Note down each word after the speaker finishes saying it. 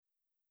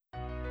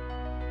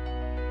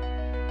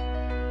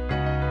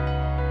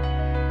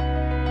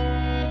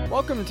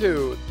Welcome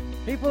to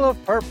People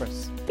of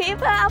Purpose.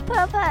 People of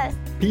Purpose.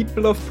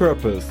 People of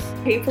Purpose.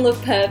 People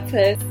of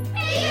Purpose.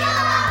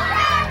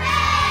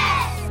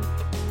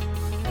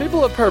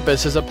 People of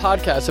Purpose is a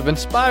podcast of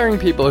inspiring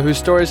people whose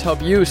stories help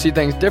you see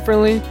things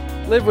differently,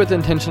 live with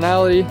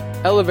intentionality,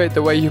 elevate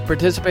the way you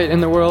participate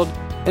in the world,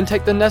 and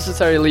take the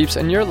necessary leaps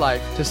in your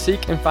life to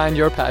seek and find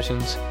your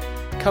passions.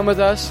 Come with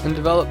us and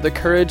develop the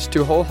courage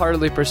to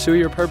wholeheartedly pursue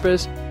your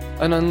purpose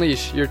and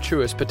unleash your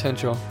truest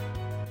potential.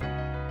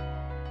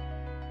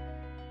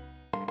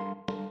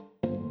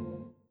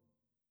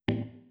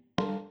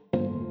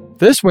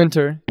 This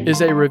winter is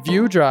a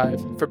review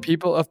drive for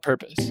People of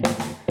Purpose.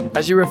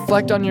 As you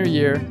reflect on your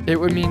year, it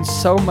would mean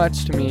so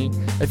much to me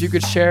if you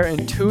could share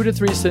in 2 to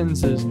 3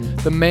 sentences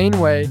the main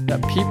way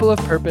that People of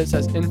Purpose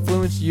has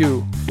influenced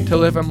you to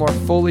live a more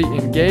fully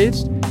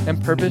engaged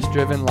and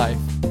purpose-driven life.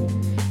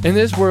 In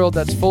this world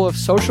that's full of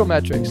social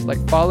metrics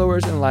like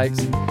followers and likes,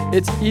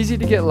 it's easy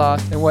to get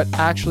lost in what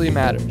actually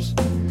matters.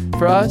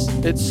 For us,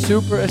 it's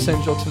super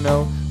essential to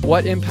know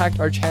what impact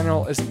our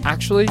channel is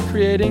actually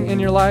creating in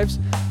your lives,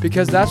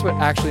 because that's what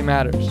actually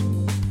matters.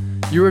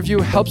 Your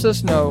review helps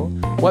us know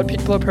what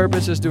People of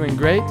Purpose is doing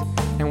great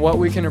and what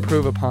we can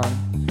improve upon.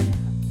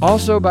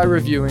 Also, by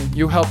reviewing,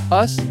 you help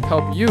us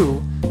help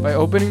you by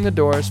opening the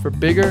doors for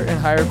bigger and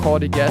higher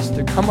quality guests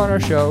to come on our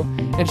show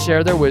and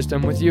share their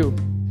wisdom with you.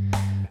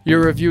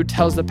 Your review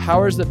tells the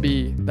powers that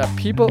be that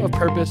People of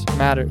Purpose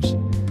matters.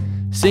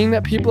 Seeing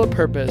that People of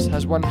Purpose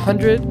has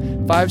 100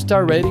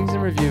 5-star ratings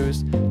and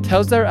reviews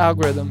tells their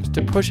algorithms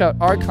to push out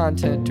our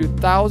content to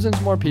thousands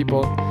more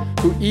people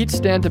who each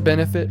stand to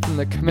benefit from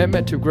the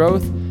commitment to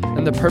growth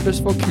and the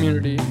purposeful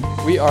community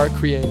we are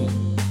creating.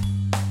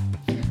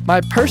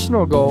 My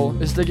personal goal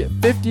is to get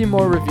 50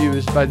 more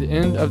reviews by the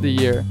end of the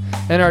year,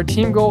 and our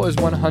team goal is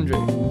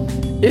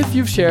 100. If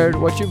you've shared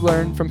what you've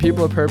learned from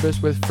People of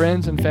Purpose with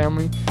friends and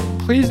family,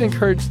 please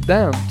encourage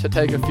them to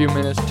take a few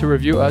minutes to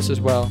review us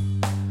as well.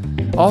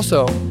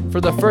 Also,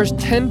 for the first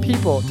 10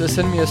 people to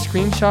send me a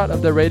screenshot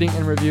of their rating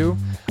and review,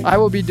 I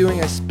will be doing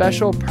a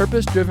special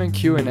purpose-driven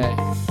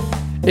Q&A.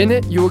 In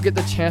it, you will get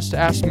the chance to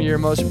ask me your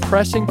most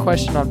pressing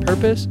question on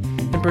purpose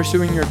and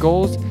pursuing your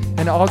goals,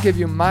 and I'll give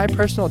you my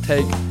personal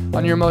take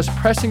on your most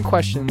pressing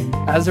question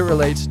as it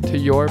relates to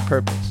your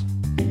purpose.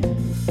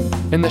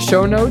 In the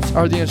show notes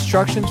are the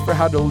instructions for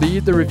how to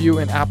leave the review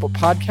in Apple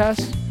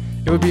Podcasts.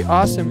 It would be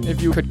awesome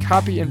if you could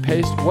copy and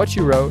paste what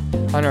you wrote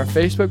on our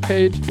Facebook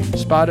page,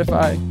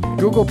 Spotify,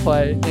 Google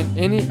Play, and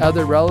any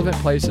other relevant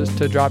places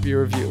to drop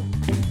your review.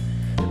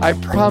 I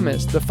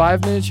promise the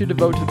 5 minutes you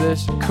devote to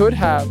this could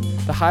have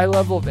the high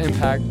level of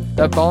impact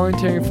that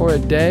volunteering for a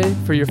day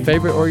for your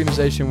favorite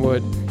organization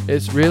would.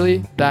 It's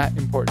really that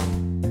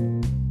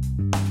important.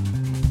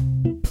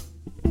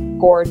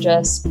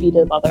 Gorgeous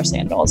beaded leather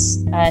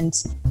sandals. And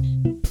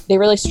they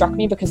really struck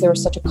me because they were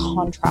such a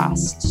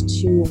contrast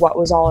to what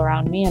was all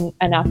around me.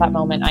 And at that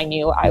moment, I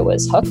knew I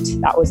was hooked.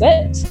 That was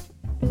it.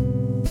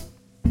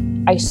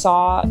 I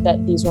saw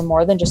that these were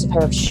more than just a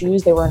pair of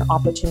shoes. They were an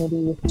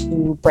opportunity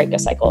to break a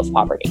cycle of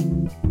poverty.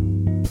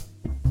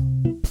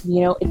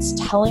 You know, it's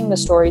telling the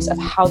stories of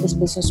how this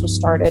business was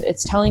started.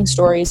 It's telling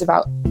stories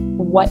about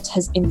what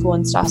has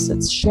influenced us.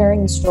 It's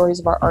sharing the stories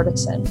of our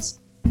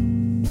artisans.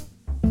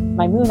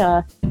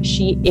 Maimuna,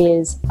 she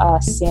is a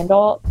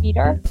sandal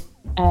beater,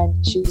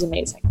 and she's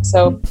amazing.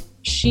 So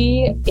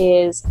she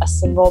is a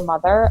single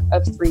mother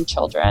of 3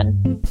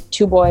 children,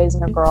 2 boys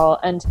and a girl,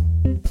 and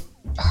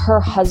her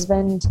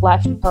husband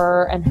left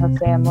her and her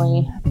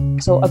family.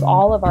 So of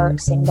all of our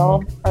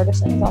sandal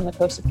artisans on the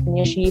coast of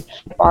Kenya, she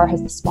by far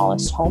has the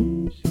smallest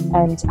home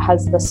and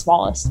has the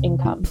smallest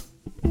income.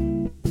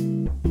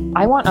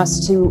 I want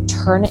us to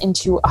turn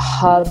into a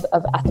hub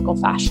of ethical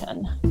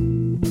fashion.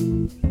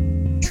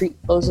 Treat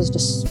clothes as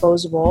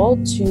disposable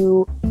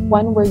to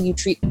one where you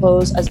treat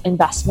clothes as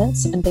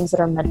investments and things that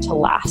are meant to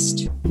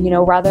last, you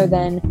know, rather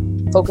than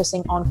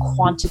focusing on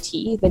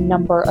quantity, the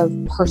number of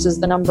purses,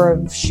 the number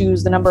of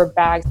shoes, the number of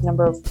bags, the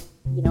number of,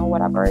 you know,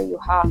 whatever you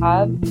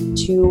have,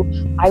 to,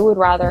 I would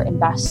rather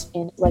invest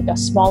in like a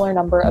smaller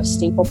number of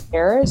staple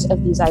pairs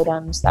of these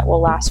items that will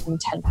last me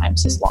 10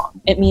 times as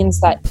long. It means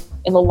that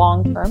in the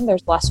long term,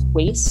 there's less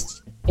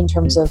waste in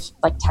terms of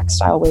like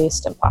textile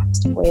waste and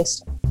plastic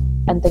waste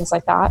and things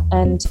like that.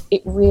 And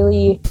it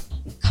really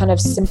kind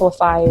of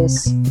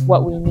simplifies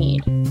what we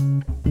need.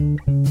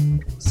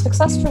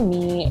 Success for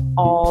me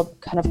all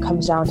kind of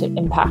comes down to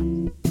impact.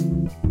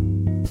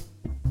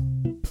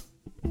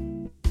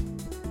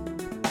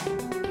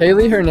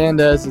 Caleigh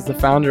Hernandez is the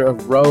founder of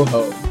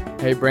Roho,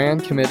 a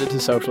brand committed to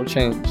social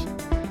change.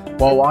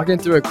 While walking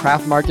through a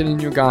craft market in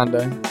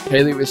Uganda,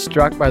 Caleigh was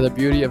struck by the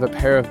beauty of a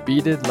pair of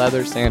beaded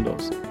leather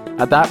sandals.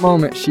 At that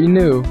moment, she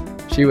knew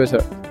she was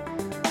hooked.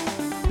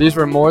 These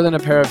were more than a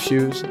pair of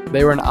shoes,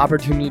 they were an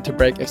opportunity to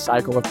break a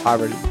cycle of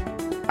poverty.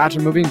 After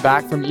moving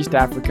back from East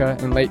Africa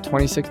in late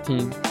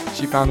 2016,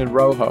 she founded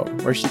Roho,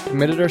 where she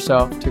committed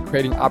herself to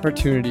creating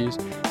opportunities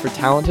for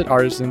talented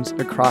artisans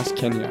across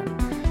Kenya.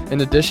 In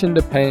addition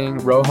to paying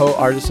Rojo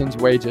artisans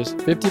wages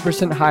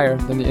 50% higher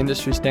than the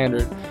industry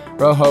standard,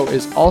 Rojo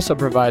is also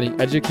providing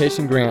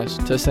education grants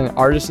to send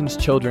artisans'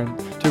 children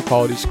to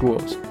quality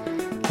schools.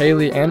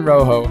 Caleigh and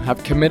Rojo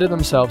have committed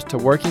themselves to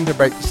working to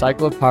break the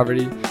cycle of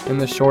poverty in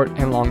the short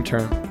and long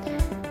term.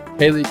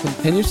 Caleigh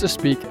continues to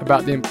speak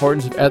about the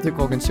importance of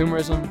ethical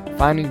consumerism,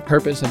 finding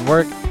purpose in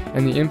work,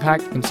 and the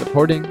impact in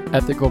supporting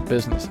ethical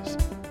businesses.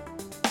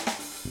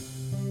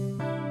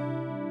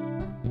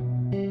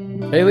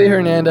 Caleigh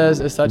Hernandez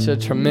is such a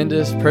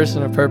tremendous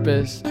person of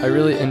purpose. I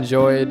really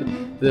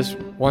enjoyed this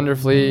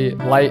wonderfully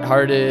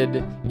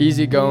lighthearted,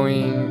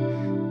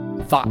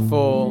 easy-going,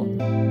 thoughtful,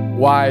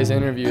 wise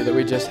interview that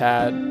we just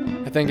had.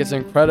 I think it's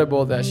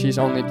incredible that she's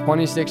only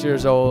 26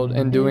 years old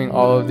and doing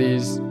all of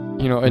these,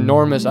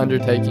 enormous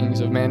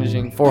undertakings of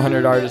managing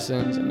 400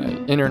 artisans and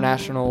an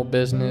international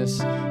business,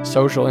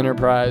 social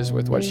enterprise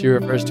with what she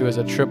refers to as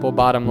a triple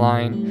bottom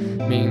line,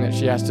 meaning that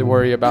she has to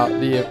worry about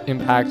the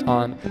impact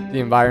on the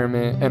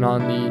environment and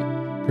on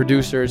the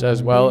producers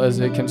as well as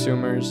the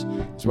consumers,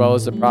 as well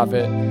as the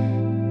profit.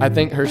 I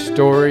think her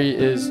story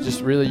is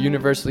just really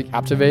universally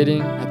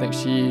captivating. I think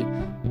she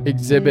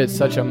exhibits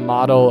such a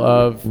model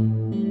of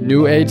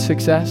new age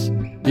success,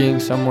 being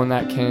someone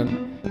that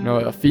can,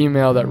 a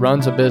female that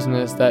runs a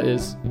business that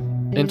is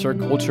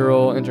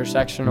intercultural,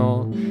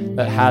 intersectional,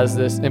 that has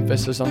this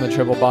emphasis on the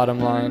triple bottom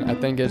line. I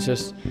think it's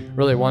just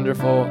really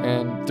wonderful.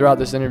 And throughout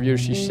this interview,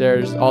 she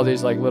shares all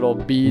these little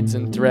beads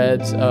and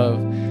threads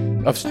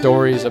of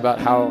stories about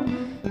how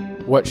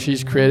what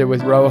she's created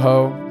with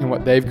Rojo and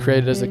what they've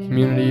created as a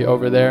community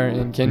over there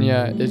in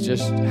Kenya is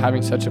just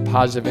having such a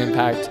positive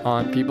impact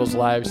on people's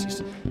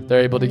lives. They're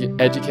able to get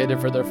educated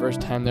for their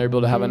first time. They're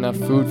able to have enough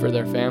food for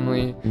their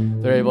family.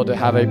 They're able to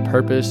have a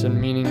purpose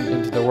and meaning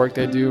into the work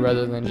they do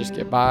rather than just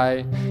get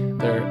by.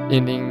 They're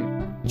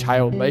ending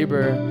child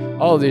labor.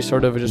 All of these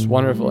sort of just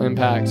wonderful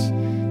impacts.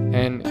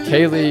 And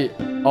Caleigh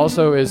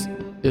also is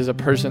a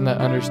person that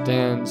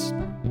understands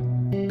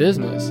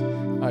business.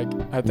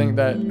 I think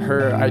that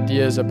her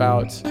ideas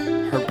about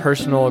her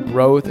personal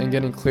growth and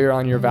getting clear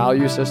on your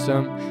value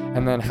system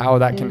and then how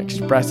that can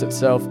express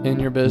itself in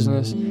your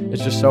business is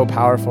just so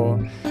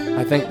powerful.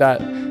 I think that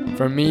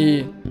for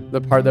me,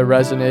 the part that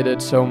resonated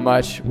so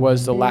much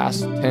was the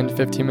last 10 to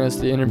 15 minutes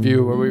of the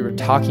interview where we were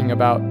talking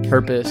about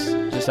purpose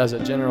just as a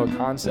general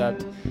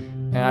concept.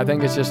 And I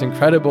think it's just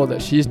incredible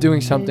that she's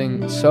doing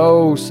something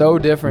so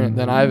different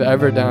than I've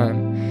ever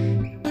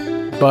done.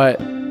 But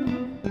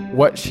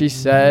what she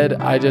said,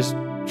 I just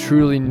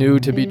truly knew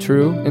to be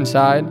true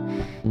inside,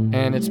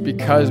 and it's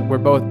because we're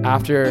both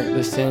after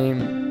the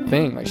same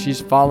thing.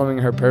 She's following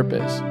her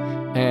purpose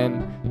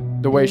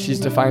and the way she's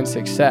defined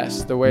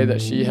success, the way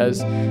that she has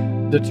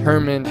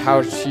determined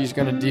how she's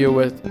going to deal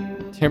with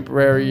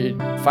temporary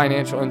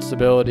financial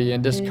instability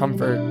and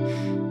discomfort,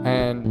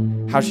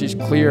 and how she's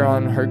clear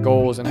on her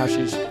goals and how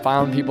she's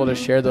found people to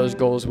share those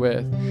goals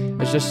with.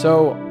 It's just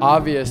so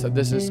obvious that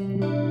this is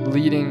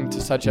leading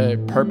to such a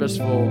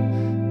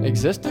purposeful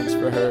existence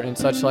for her and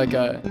such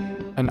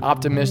an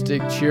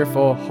optimistic,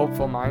 cheerful,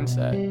 hopeful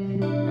mindset.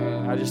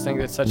 And I just think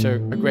that's such a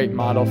great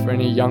model for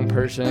any young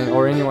person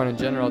or anyone in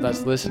general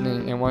that's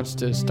listening and wants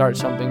to start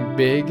something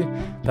big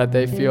that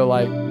they feel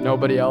like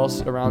nobody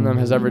else around them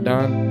has ever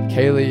done.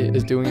 Caleigh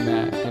is doing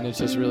that, and it's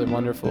just really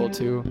wonderful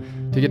to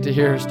get to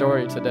hear her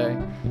story today.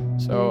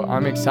 So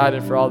I'm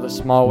excited for all the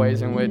small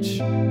ways in which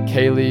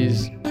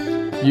Caleigh's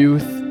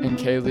youth and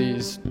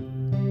Caleigh's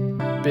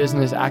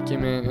business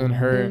acumen and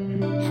her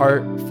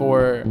heart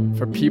for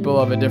people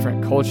of a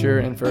different culture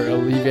and for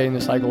alleviating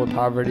the cycle of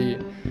poverty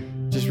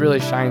just really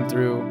shine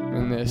through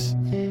in this.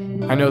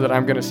 I know that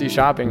I'm going to see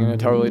shopping in a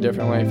totally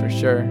different way for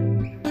sure.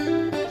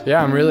 So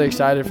yeah, I'm really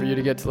excited for you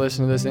to get to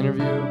listen to this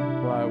interview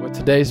with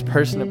today's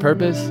person of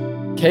purpose,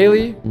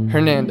 Caleigh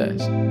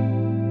Hernandez.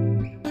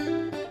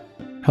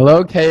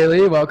 Hello,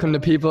 Caleigh. Welcome to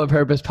People of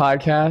Purpose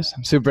podcast.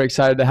 I'm super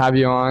excited to have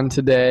you on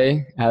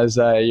today as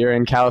you're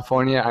in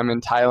California. I'm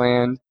in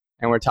Thailand.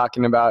 And we're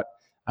talking about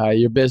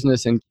your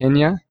business in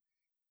Kenya.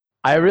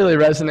 I really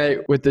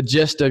resonate with the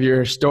gist of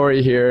your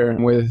story here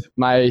with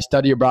my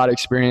study abroad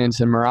experience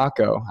in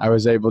Morocco. I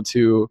was able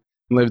to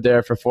live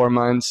there for 4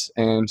 months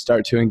and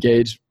start to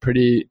engage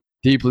pretty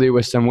deeply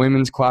with some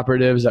women's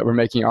cooperatives that were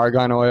making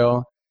argan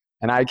oil.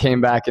 And I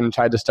came back and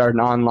tried to start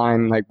an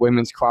online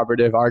women's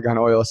cooperative argan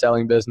oil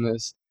selling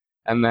business.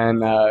 And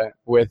then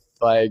with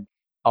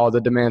all the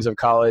demands of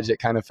college, it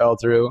kind of fell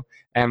through,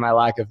 and my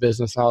lack of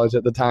business knowledge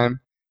at the time.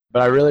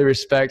 But I really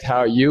respect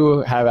how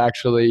you have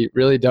actually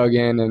really dug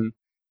in and,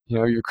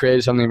 you've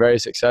created something very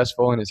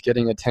successful and it's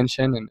getting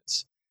attention and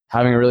it's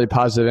having a really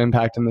positive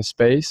impact in the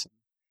space.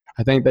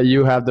 I think that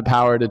you have the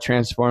power to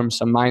transform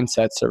some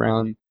mindsets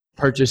around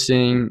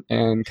purchasing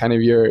and kind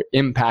of your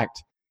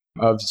impact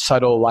of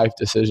subtle life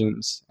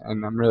decisions.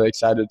 And I'm really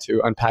excited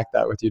to unpack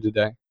that with you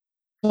today.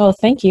 Well,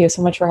 thank you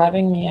so much for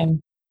having me.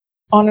 I'm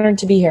honored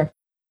to be here.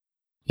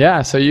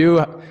 Yeah, so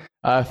you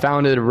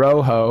founded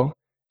Rojo.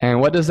 And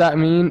what does that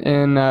mean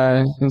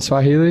in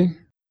Swahili?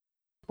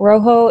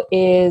 Rojo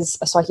is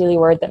a Swahili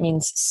word that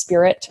means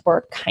spirit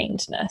or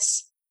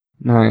kindness.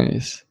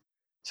 Nice.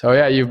 So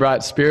yeah, you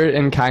brought spirit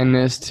and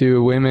kindness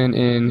to women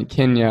in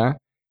Kenya.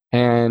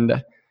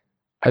 And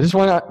I just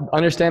want to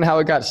understand how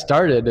it got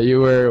started.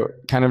 You were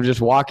kind of just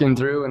walking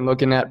through and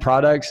looking at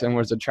products and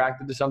was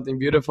attracted to something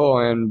beautiful,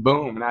 and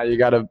boom, now you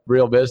got a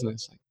real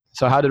business.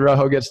 So how did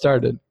Rojo get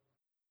started?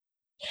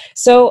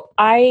 So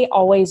I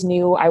always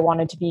knew I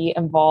wanted to be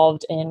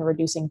involved in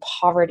reducing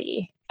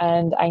poverty,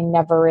 and I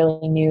never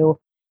really knew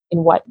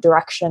in what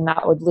direction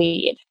that would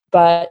lead.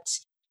 But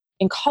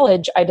in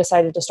college, I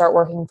decided to start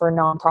working for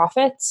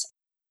nonprofits.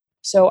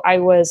 So I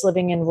was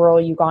living in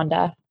rural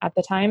Uganda at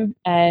the time,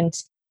 and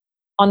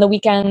on the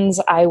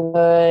weekends, I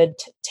would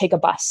take a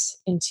bus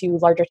into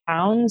larger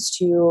towns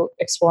to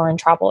explore and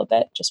travel a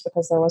bit, just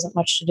because there wasn't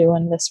much to do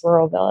in this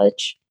rural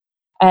village.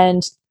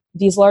 And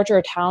these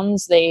larger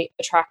towns, they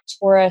attract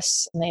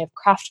tourists and they have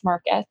craft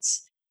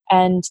markets.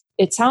 And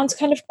it sounds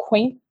kind of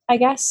quaint, I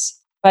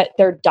guess, but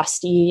they're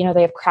dusty.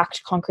 They have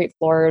cracked concrete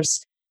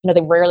floors.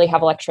 They rarely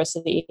have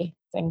electricity,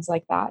 things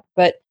like that.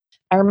 But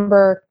I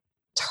remember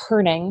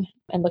turning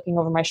and looking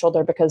over my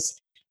shoulder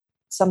because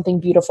something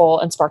beautiful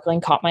and sparkling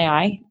caught my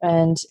eye.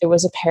 And it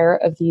was a pair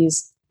of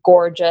these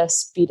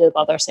gorgeous beaded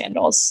leather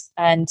sandals.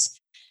 And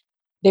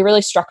they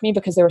really struck me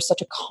because they were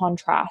such a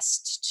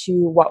contrast to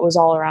what was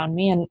all around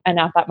me. And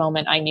at that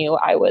moment, I knew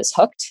I was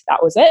hooked.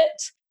 That was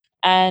it.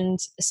 And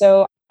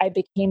so I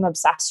became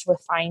obsessed with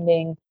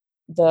finding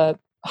the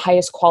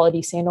highest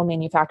quality sandal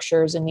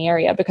manufacturers in the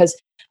area because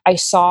I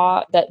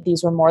saw that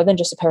these were more than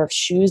just a pair of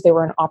shoes. They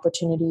were an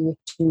opportunity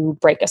to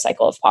break a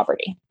cycle of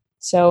poverty.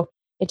 So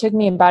it took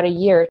me about a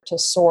year to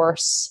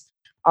source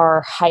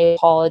our high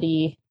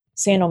quality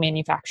sandal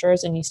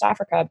manufacturers in East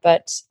Africa,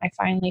 but I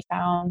finally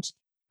found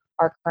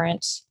our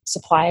current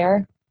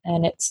supplier,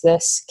 and it's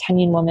this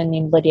Kenyan woman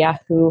named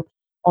Lydia who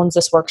owns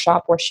this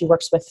workshop where she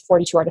works with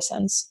 42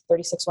 artisans,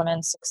 36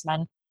 women, 6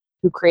 men,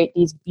 who create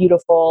these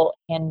beautiful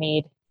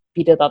handmade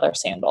beaded leather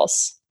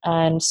sandals.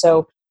 And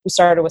so we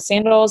started with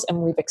sandals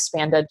and we've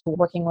expanded to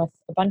working with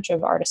a bunch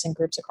of artisan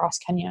groups across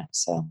Kenya.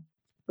 So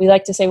we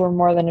like to say we're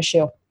more than a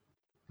shoe.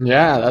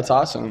 Yeah, that's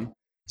awesome.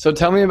 So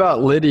tell me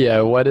about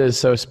Lydia. What is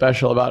so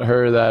special about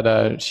her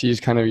that she's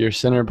kind of your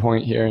center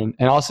point here? And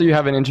also you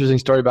have an interesting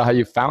story about how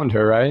you found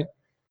her, right?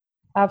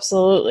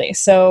 Absolutely.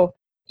 So,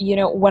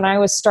 when I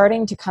was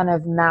starting to kind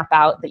of map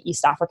out the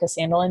East Africa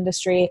sandal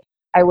industry,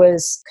 I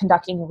was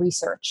conducting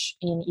research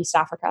in East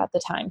Africa at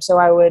the time. So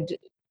I would,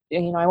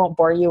 I won't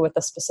bore you with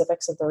the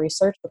specifics of the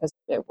research because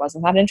it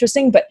wasn't that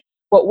interesting. But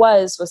what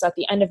was at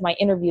the end of my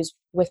interviews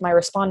with my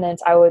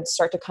respondents, I would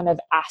start to kind of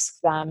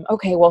ask them,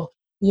 okay, well,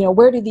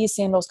 where do these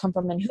sandals come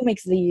from and who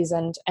makes these?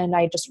 And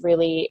I just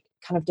really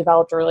kind of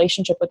developed a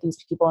relationship with these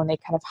people, and they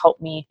kind of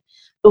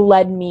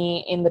led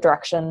me in the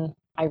direction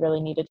I really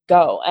needed to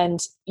go.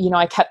 And,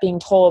 I kept being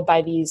told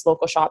by these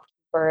local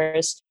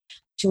shopkeepers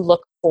to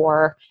look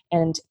for,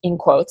 and in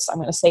quotes, I'm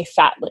going to say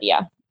fat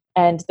Lydia.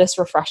 And this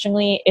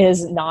refreshingly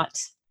is not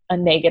a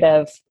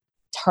negative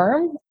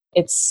term.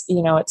 It's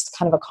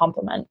kind of a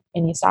compliment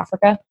in East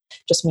Africa.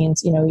 Just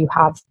means, you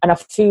have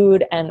enough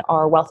food and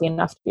are wealthy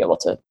enough to be able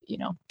to,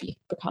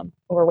 become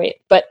overweight.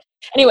 But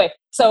anyway,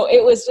 so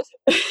it was just,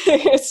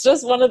 it's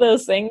just one of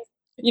those things.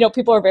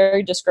 People are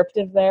very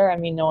descriptive there. I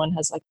mean, no one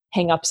has like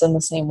hang-ups in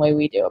the same way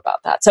we do about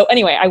that. So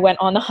anyway, I went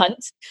on the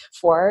hunt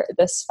for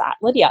this fat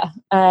Lydia.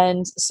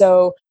 And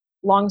so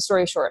long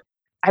story short,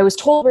 I was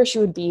told where she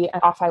would be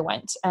and off I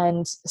went.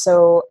 And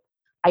so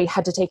I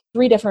had to take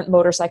 3 different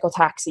motorcycle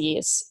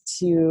taxis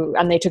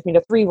and they took me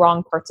to 3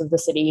 wrong parts of the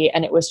city.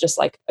 And it was just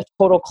like a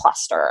total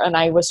cluster. And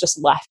I was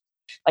just left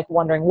like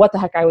wondering what the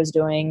heck I was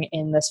doing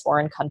in this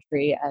foreign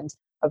country. And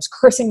I was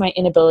cursing my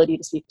inability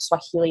to speak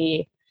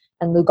Swahili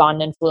and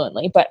Lugandan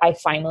fluently. But I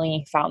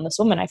finally found this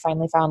woman. I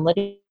finally found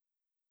Lydia.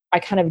 I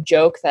kind of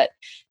joke that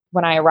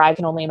when I arrived, I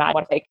can only imagine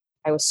what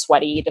I was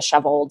sweaty,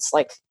 disheveled,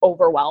 like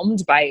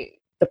overwhelmed by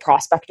the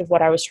prospect of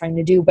what I was trying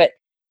to do. But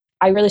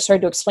I really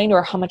started to explain to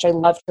her how much I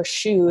loved her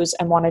shoes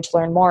and wanted to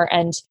learn more.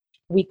 And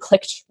we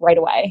clicked right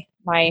away.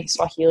 My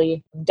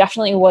Swahili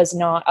definitely was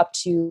not up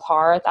to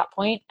par at that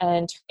point,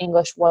 and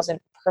English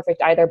wasn't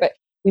perfect either, but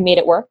we made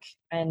it work.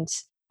 And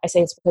I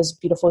say it's because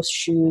beautiful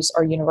shoes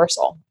are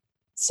universal.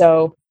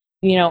 So,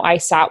 I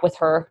sat with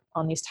her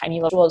on these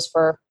tiny little shoes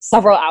for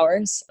several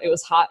hours. It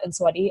was hot and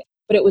sweaty,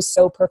 but it was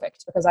so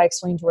perfect because I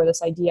explained to her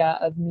this idea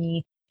of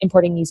me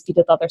importing these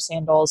beaded leather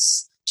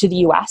sandals to the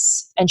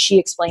US. And she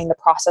explained the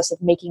process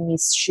of making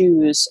these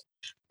shoes.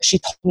 She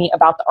told me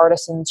about the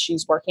artisans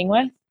she's working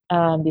with,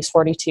 these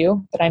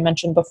 42 that I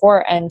mentioned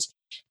before. And,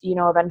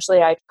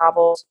 eventually I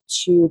traveled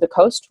to the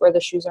coast where the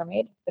shoes are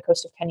made, the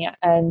coast of Kenya.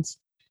 And,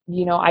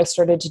 I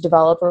started to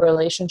develop a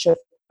relationship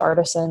with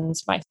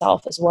artisans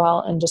myself as well,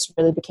 and just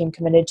really became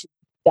committed to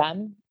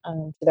them,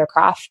 to their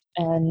craft.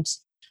 And,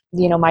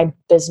 my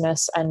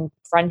business and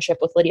friendship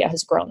with Lydia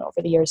has grown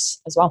over the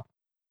years as well.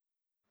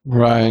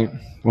 Right.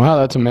 Wow,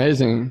 that's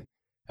amazing.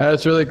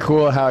 That's really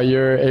cool how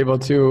you're able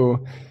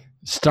to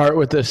start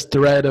with this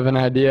thread of an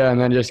idea and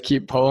then just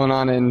keep pulling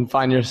on it and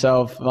find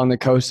yourself on the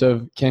coast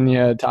of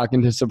Kenya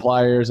talking to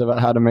suppliers about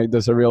how to make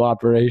this a real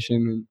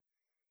operation.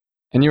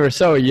 And you were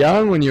so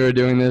young when you were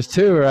doing this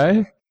too,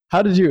 right?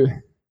 How did you?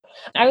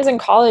 I was in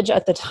college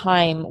at the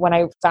time when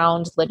I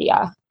found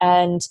Lydia.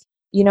 And,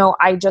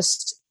 I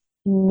just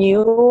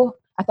knew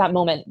at that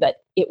moment that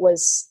it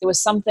was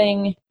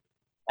something.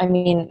 I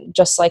mean,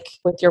 just like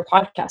with your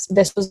podcast,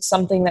 this was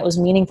something that was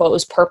meaningful. It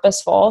was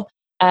purposeful.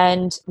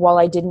 And while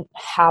I didn't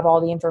have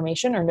all the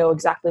information or know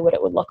exactly what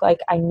it would look like,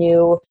 I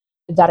knew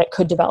that it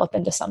could develop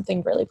into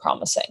something really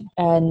promising.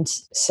 And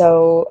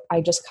so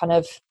I just kind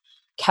of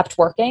kept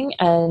working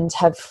and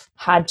have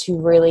had to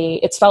really,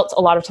 it's felt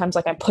a lot of times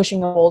like I'm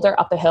pushing a boulder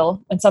up a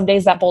hill. And some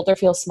days that boulder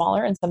feels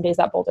smaller and some days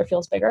that boulder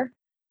feels bigger.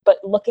 But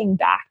looking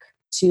back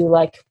to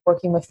like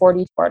working with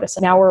 42 artists,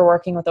 now we're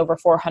working with over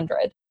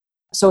 400.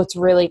 So it's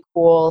really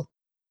cool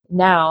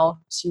now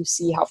to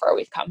see how far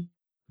we've come.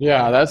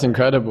 Yeah, that's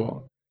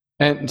incredible.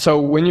 And so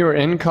when you were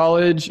in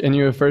college and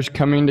you were first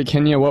coming to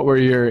Kenya, what were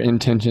your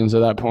intentions at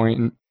that point?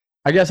 And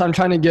I guess I'm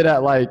trying to get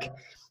at like,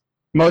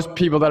 most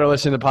people that are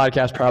listening to the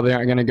podcast probably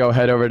aren't going to go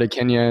head over to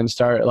Kenya and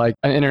start like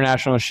an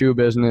international shoe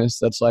business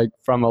that's like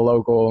from a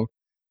local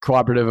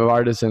cooperative of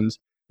artisans.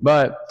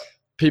 But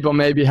people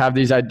maybe have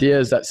these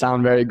ideas that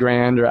sound very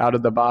grand or out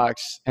of the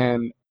box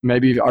and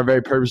maybe are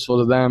very purposeful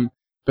to them.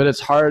 But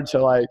it's hard to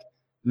like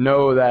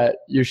know that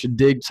you should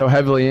dig so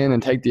heavily in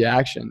and take the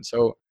action.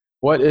 So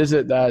what is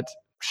it that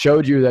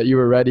showed you that you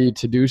were ready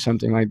to do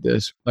something like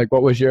this? Like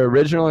what was your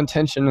original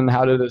intention and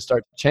how did it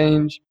start to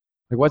change?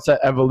 Like what's that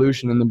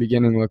evolution in the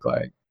beginning look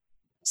like?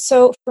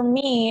 So for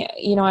me,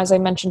 as I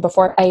mentioned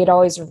before, I had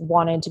always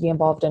wanted to be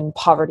involved in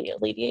poverty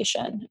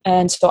alleviation.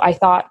 And so I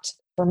thought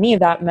for me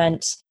that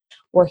meant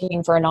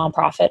working for a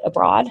nonprofit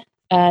abroad.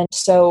 And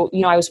so,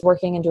 I was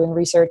working and doing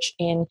research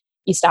in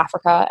East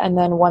Africa. And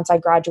then once I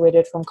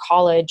graduated from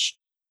college,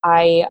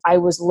 I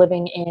was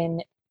living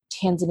in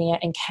Tanzania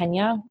and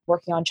Kenya,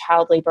 working on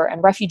child labor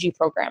and refugee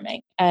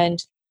programming. And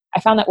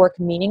I found that work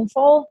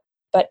meaningful.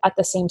 But at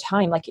the same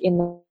time, like in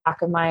the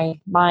back of my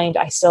mind,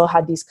 I still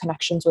had these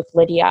connections with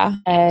Lydia.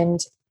 And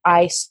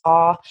I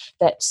saw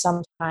that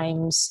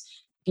sometimes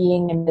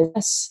being in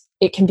business,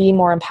 it can be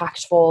more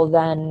impactful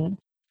than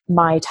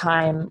my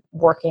time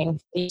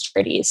working these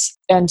charities.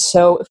 And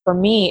so for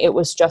me, it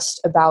was just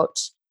about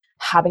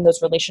having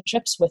those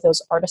relationships with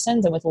those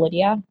artisans and with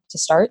Lydia to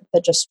start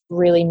that just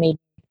really made me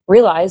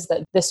realize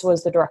that this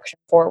was the direction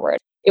forward.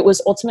 It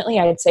was ultimately,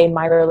 I'd say,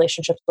 my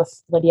relationships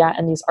with Lydia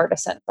and these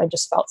artisans. I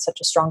just felt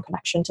such a strong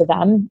connection to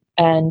them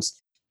and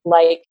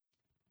like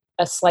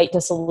a slight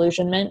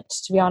disillusionment,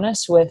 to be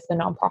honest, with the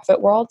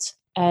nonprofit world.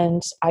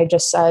 And I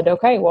just said,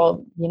 okay,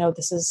 well,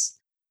 this is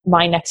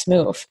my next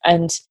move.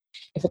 And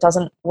if it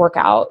doesn't work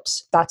out,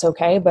 that's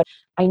okay. But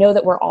I know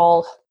that we're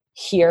all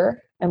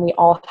here and we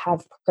all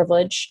have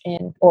privilege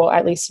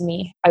at least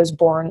me, I was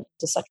born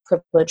to such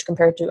privilege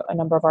compared to a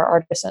number of our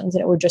artisans.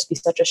 And it would just be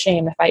such a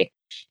shame if I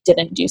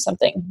didn't do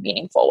something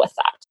meaningful with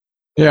that.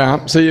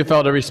 Yeah. So you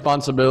felt a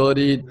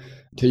responsibility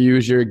to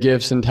use your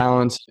gifts and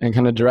talents and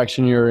kind of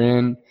direction you were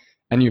in.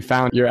 And you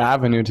found your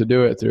avenue to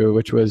do it through,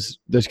 which was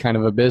this kind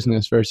of a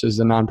business versus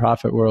the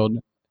nonprofit world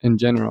in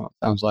general,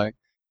 it sounds like.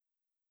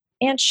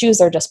 And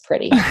shoes are just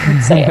pretty.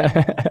 Let's say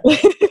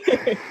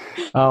it.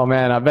 Oh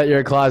man, I bet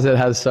your closet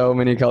has so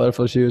many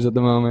colorful shoes at the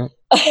moment.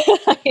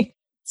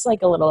 It's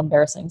like a little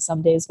embarrassing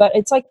some days, but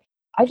it's like,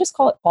 I just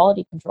call it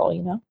quality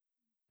control,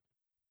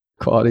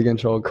 Quality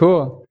control.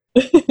 Cool.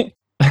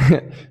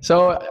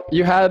 So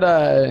you had,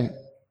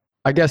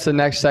 I guess the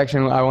next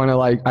section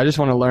I just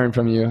want to learn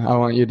from you. I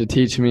want you to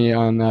teach me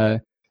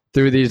on,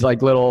 through these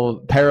like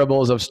little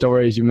parables of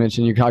stories you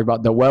mentioned. You talk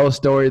about the well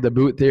story, the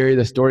boot theory,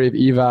 the story of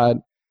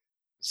Evad.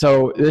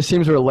 So this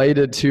seems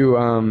related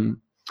to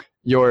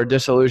your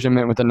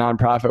disillusionment with the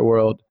nonprofit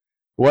world.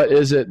 What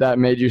is it that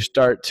made you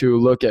start to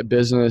look at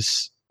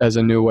business as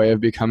a new way of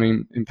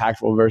becoming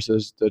impactful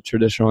versus the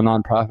traditional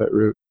nonprofit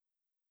route?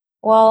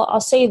 Well,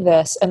 I'll say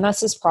this, and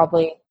this is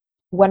probably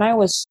when I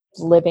was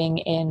living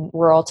in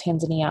rural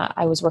Tanzania,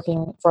 I was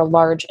working for a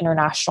large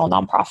international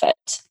nonprofit.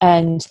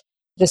 And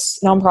this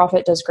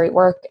nonprofit does great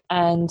work,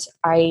 and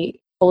I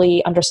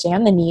fully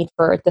understand the need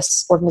for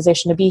this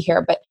organization to be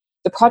here. But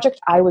the project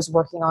I was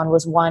working on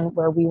was one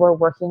where we were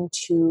working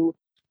to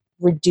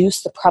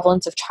reduce the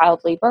prevalence of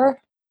child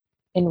labor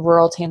in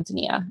rural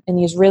Tanzania in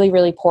these really,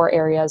 really poor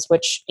areas,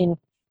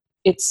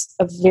 it's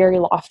a very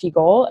lofty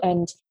goal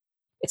and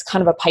it's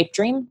kind of a pipe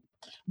dream.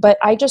 But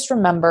I just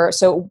remember,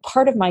 so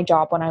part of my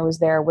job when I was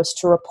there was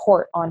to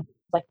report on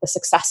like the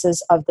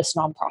successes of this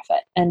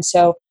nonprofit. And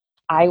so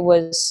I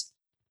was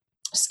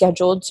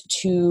scheduled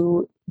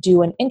to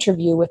do an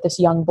interview with this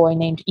young boy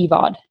named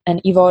Evod.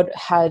 And Evod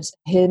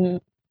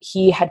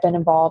he had been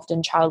involved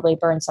in child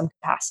labor in some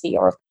capacity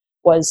or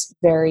was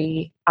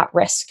very at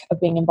risk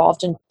of being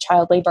involved in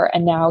child labor.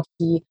 And now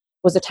he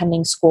was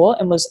attending school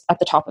and was at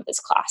the top of his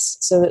class.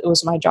 So it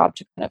was my job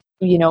to kind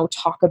of,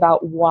 talk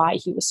about why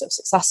he was so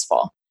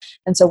successful.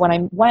 And so when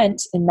I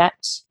went and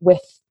met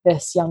with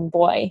this young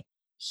boy,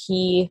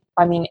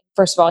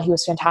 first of all, he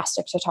was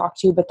fantastic to talk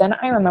to. But then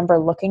I remember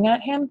looking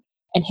at him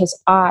and his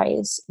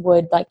eyes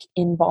would like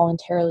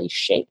involuntarily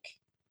shake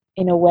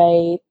in a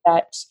way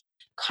that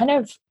kind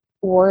of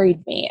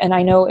worried me. And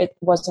I know it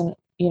wasn't,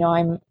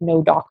 I'm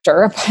no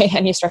doctor by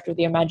any stretch of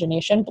the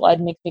imagination. Blood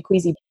makes me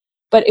queasy.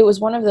 But it was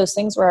one of those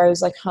things where I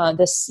was like,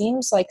 this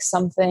seems like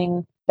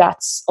something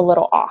that's a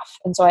little off.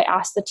 And so I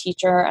asked the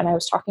teacher, and I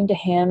was talking to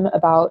him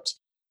about,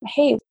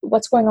 hey,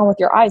 what's going on with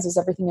your eyes? Is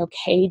everything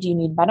okay? Do you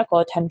need medical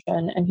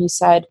attention? And he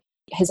said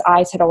his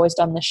eyes had always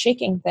done the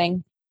shaking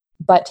thing,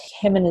 but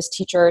him and his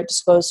teacher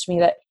disclosed to me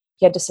that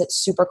he had to sit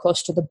super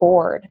close to the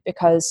board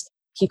because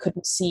he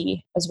couldn't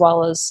see as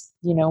well as,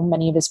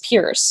 many of his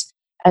peers.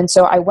 And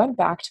so I went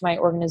back to my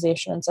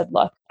organization and said,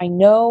 look, I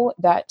know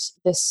that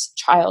this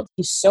child,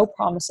 he's so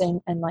promising.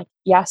 And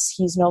yes,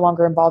 he's no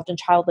longer involved in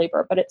child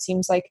labor, but it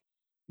seems like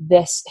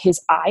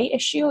his eye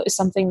issue is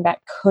something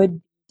that could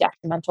be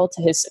detrimental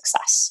to his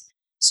success.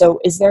 So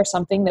is there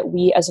something that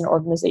we as an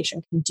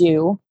organization can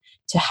do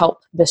to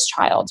help this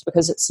child?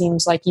 Because it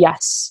seems like,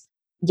 yes,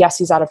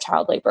 he's out of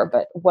child labor,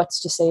 but what's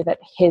to say that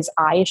his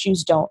eye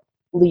issues don't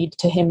lead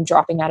to him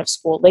dropping out of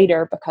school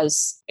later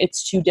because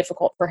it's too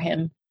difficult for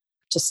him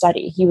to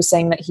study. He was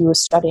saying that he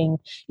was studying,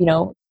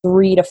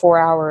 3 to 4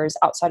 hours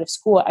outside of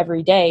school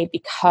every day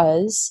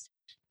because,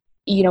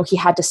 he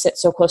had to sit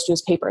so close to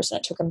his papers and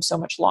it took him so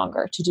much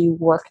longer to do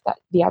work that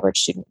the average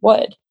student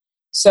would.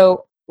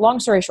 So long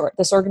story short,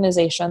 this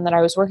organization that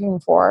I was working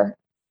for,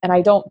 and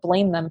I don't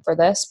blame them for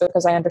this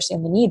because I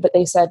understand the need, but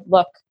they said,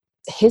 look,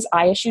 his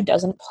eye issue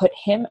doesn't put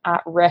him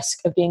at risk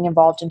of being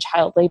involved in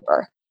child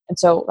labor. And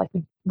so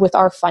with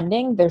our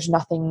funding, there's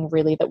nothing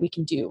really that we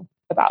can do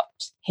about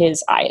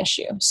his eye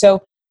issue.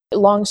 So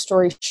long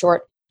story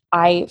short,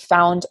 I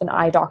found an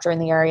eye doctor in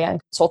the area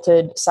and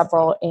consulted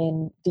several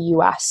in the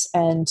US.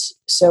 And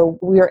so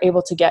we were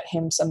able to get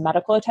him some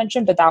medical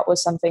attention, but that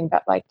was something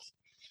that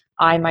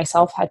I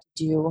myself had to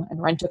do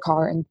and rent a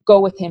car and go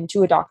with him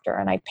to a doctor.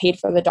 And I paid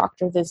for the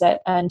doctor visit.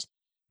 And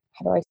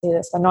how do I say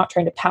this? I'm not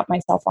trying to pat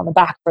myself on the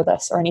back for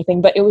this or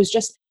anything, but it was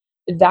just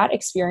that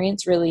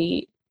experience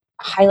really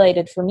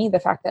highlighted for me the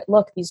fact that,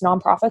 look, these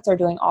nonprofits are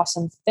doing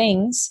awesome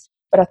things,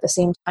 but at the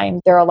same time,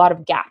 there are a lot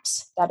of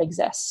gaps that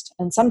exist.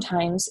 And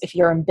sometimes if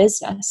you're in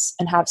business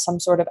and have some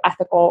sort of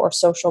ethical or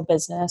social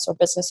business or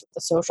business with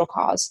a social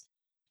cause,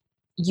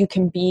 you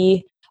can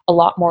be a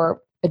lot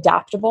more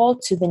adaptable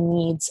to the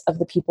needs of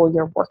the people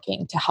you're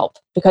working to help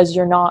because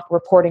you're not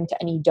reporting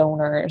to any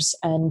donors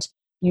and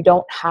you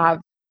don't have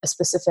a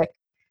specific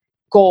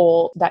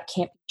goal that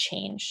can't be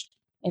changed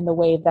in the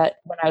way that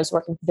when I was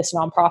working for this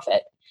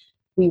nonprofit,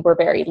 we were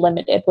very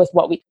limited with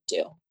what we could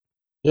do.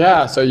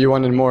 Yeah, so you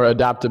wanted more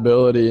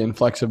adaptability and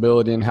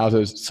flexibility in how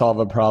to solve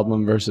a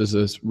problem versus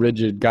this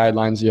rigid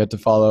guidelines you have to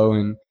follow,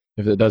 and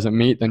if it doesn't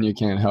meet, then you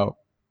can't help.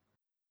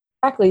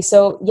 Exactly.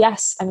 So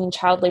yes,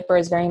 child labor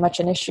is very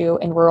much an issue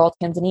in rural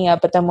Tanzania,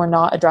 but then we're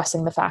not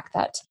addressing the fact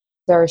that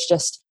there's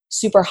just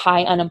super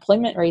high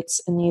unemployment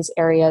rates in these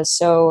areas.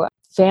 So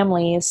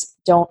families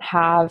don't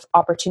have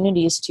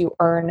opportunities to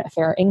earn a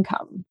fair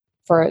income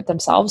for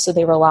themselves. So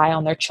they rely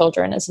on their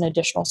children as an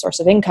additional source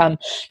of income.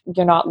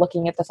 You're not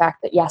looking at the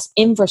fact that, yes,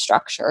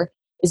 infrastructure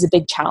is a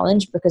big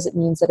challenge because it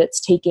means that it's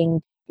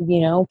taking,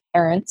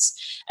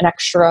 parents an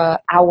extra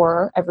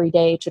hour every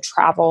day to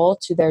travel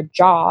to their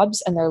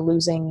jobs, and they're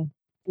losing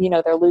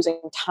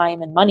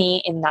time and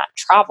money in that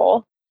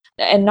travel.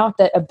 And not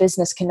that a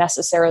business can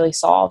necessarily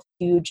solve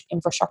huge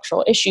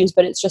infrastructural issues,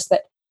 but it's just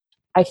that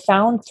I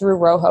found through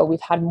Rojo, we've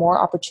had more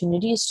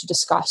opportunities to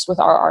discuss with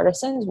our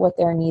artisans what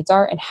their needs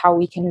are and how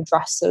we can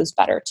address those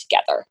better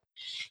together.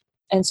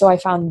 And so I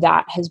found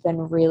that has been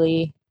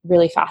really,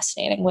 really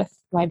fascinating with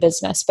my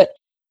business. But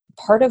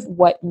part of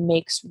what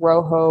makes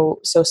Rojo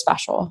so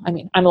special,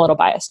 I'm a little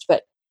biased,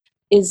 but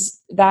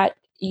is that,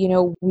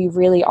 we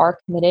really are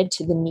committed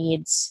to the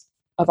needs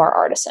of our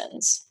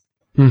artisans.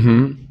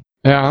 Mm-hmm.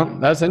 Yeah,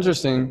 that's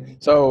interesting.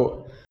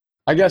 So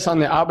I guess on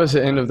the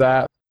opposite end of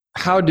that,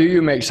 how do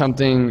you make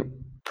something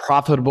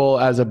profitable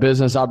as a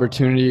business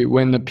opportunity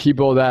when the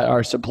people that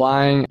are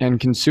supplying and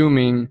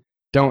consuming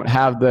don't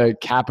have the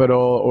capital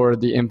or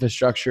the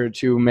infrastructure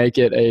to make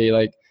it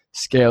a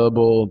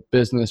scalable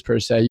business per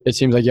se? It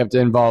seems like you have to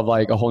involve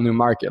a whole new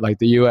market like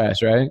the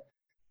US, right?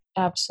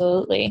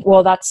 Absolutely.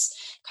 Well,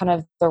 that's kind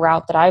of the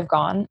route that I've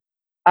gone.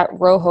 At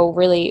Rojo,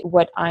 really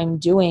what I'm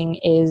doing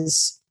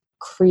is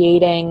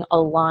creating a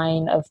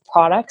line of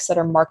products that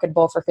are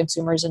marketable for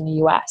consumers in the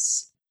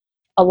US.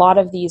 A lot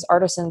of these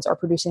artisans are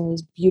producing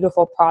these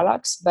beautiful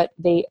products, but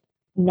they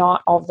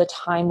not all the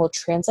time will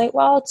translate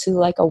well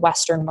to a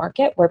Western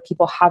market where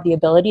people have the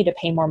ability to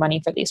pay more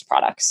money for these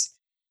products.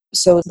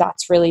 So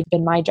that's really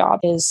been my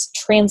job, is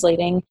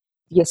translating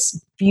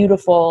this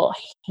beautiful,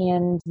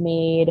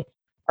 handmade,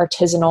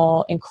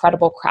 artisanal,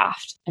 incredible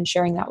craft and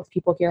sharing that with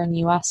people here in the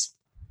US.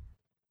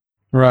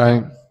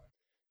 Right.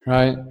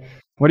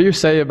 What do you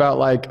say about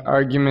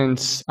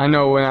arguments? I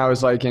know when I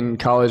was in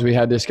college, we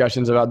had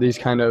discussions about these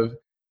kind of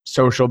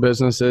social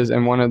businesses,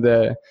 and one of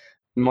the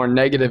more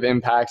negative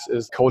impacts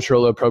is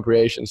cultural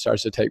appropriation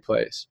starts to take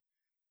place.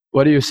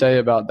 What do you say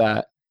about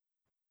that?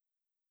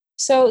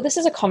 So this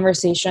is a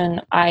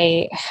conversation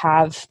I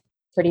have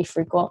pretty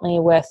frequently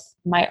with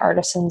my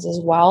artisans as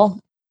well,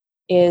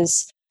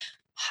 is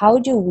how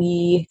do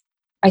we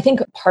I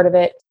think part of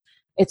it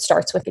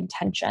starts with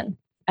intention.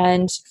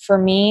 And for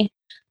me,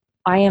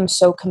 I am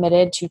so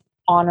committed to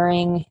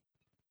honoring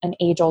an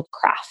age-old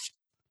craft.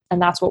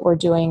 And that's what we're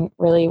doing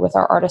really with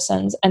our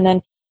artisans. And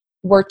then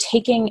we're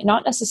taking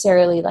not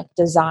necessarily like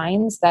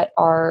designs that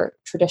are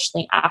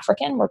traditionally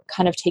African, we're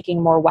kind of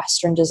taking more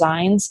Western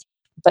designs,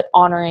 but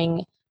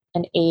honoring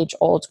an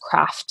age-old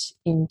craft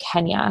in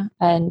Kenya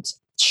and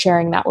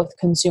sharing that with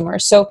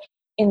consumers. So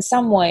in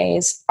some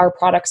ways, our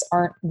products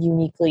aren't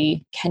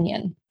uniquely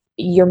Kenyan.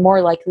 You're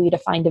more likely to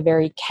find a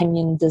very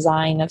Kenyan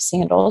design of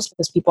sandals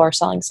because people are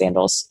selling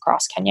sandals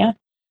across Kenya.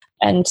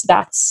 And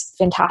that's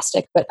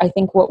fantastic. But I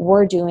think what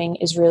we're doing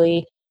is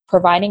really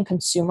providing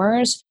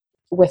consumers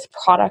with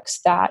products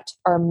that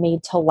are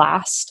made to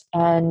last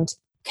and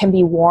can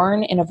be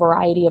worn in a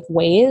variety of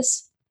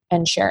ways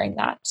and sharing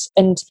that.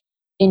 And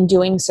in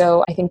doing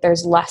so, I think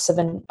there's less of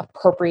an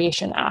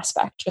appropriation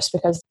aspect just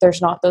because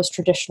there's not those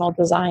traditional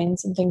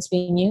designs and things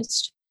being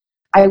used.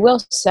 I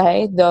will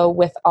say, though,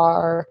 with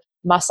our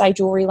Maasai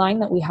jewelry line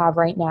that we have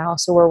right now,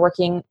 so we're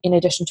working, in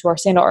addition to our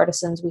sandal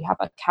artisans, we have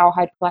a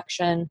cowhide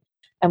collection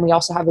and we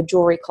also have a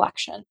jewelry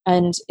collection.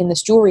 And in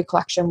this jewelry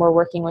collection, we're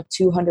working with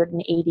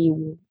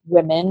 280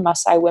 women,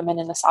 Maasai women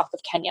in the south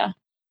of Kenya.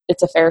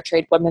 It's a fair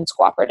trade women's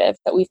cooperative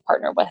that we've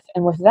partnered with.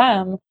 And with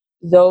them,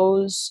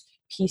 those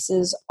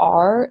pieces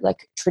are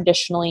like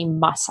traditionally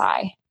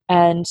Maasai.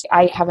 And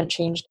I haven't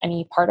changed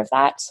any part of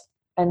that.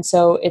 And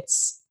so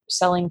it's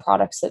selling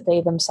products that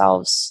they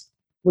themselves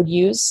would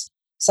use.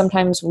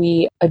 Sometimes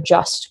we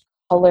adjust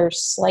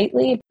colors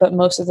slightly, but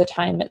most of the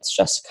time it's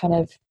just kind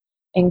of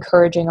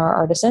encouraging our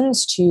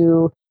artisans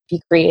to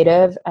be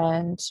creative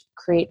and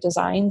create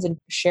designs and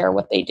share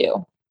what they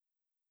do.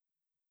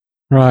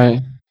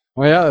 Right.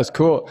 Well, yeah, that's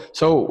cool.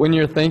 So when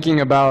you're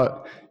thinking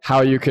about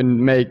how you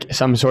can make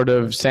some sort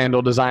of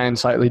sandal design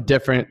slightly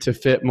different to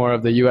fit more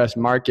of the US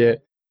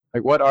market,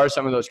 like what are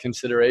some of those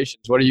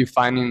considerations? What are you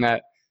finding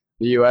that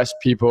the US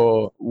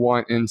people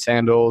want in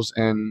sandals,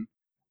 and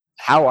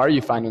how are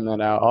you finding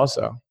that out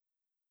also?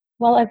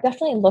 Well, I've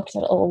definitely looked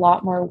at a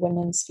lot more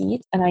women's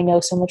feet, and I know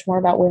so much more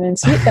about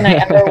women's feet than I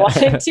ever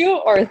wanted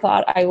to or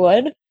thought I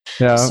would.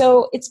 Yeah.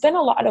 So it's been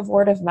a lot of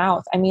word of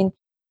mouth. I mean,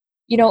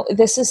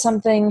 this is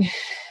something,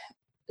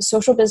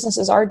 social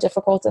businesses are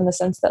difficult in the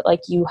sense that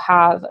like you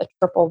have a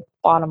triple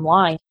bottom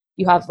line.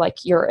 You have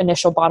like your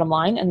initial bottom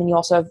line, and then you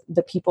also have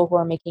the people who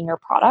are making your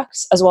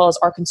products as well as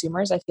our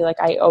consumers. I feel like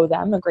I owe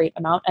them a great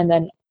amount, and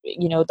then,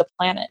 the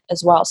planet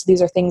as well. So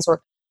these are things we're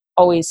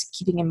always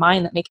keeping in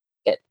mind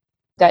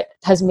that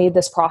has made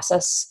this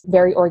process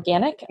very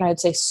organic, and I would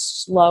say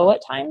slow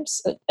at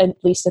times, at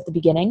least at the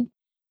beginning.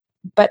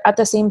 But at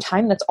the same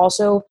time, that's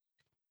also,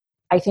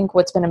 I think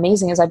what's been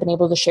amazing is I've been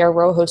able to share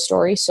Roho's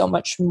story so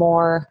much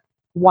more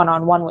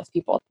one-on-one with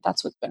people.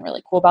 That's what's been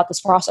really cool about this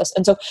process.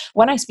 And so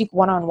when I speak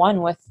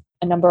one-on-one with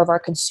a number of our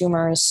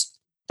consumers,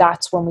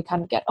 that's when we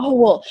kind of get, oh,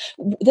 well,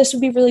 this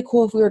would be really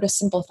cool if we were to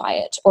simplify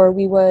it, or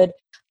we would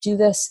do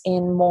this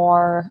in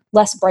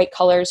less bright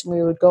colors, and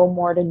we would go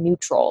more to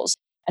neutrals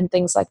and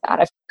things like that.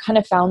 I've kind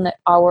of found that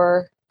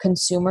our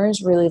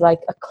consumers really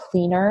like a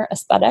cleaner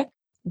aesthetic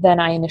than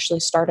I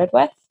initially started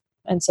with.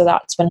 And so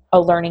that's been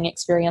a learning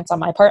experience on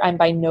my part. I'm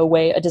by no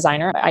way a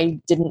designer. I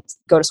didn't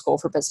go to school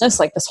for business.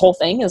 Like this whole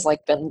thing has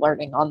like been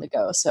learning on the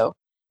go. So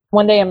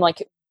one day I'm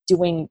like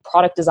doing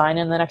product design,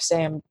 and the next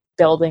day I'm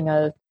building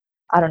a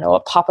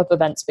pop-up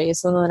event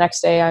space. And then the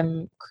next day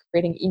I'm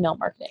creating email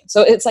marketing.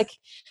 So it's like,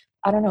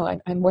 I don't know,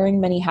 I'm wearing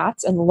many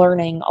hats and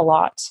learning a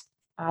lot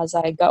as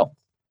I go.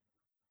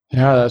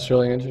 Yeah, that's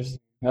really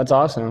interesting. That's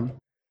awesome.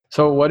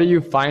 So what are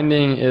you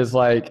finding is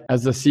like,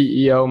 as the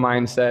CEO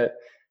mindset,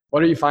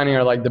 what are you finding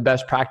are like the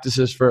best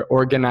practices for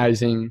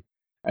organizing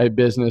a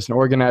business and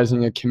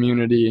organizing a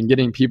community and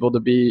getting people to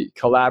be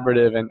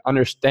collaborative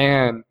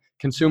and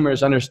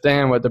consumers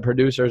understand what the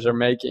producers are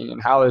making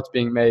and how it's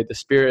being made, the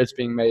spirit it's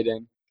being made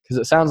in? Because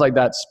it sounds like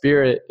that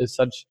spirit is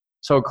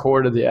so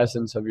core to the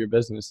essence of your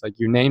business. Like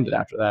you named it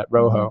after that,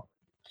 Roho.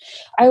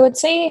 I would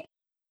say,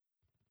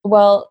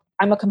 well,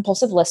 I'm a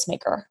compulsive list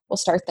maker. We'll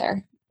start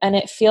there. And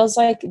it feels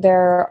like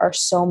there are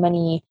so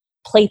many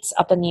plates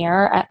up in the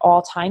air at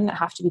all time that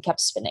have to be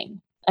kept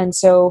spinning. And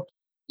so,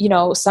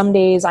 some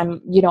days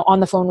I'm, on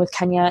the phone with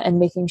Kenya and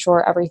making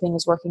sure everything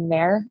is working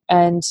there.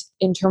 And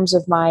in terms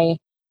of my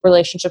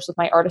relationships with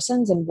my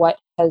artisans and what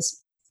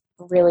has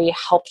really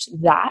helped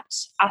that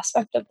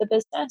aspect of the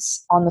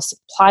business, on the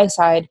supply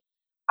side,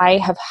 I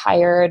have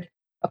hired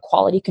a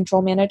quality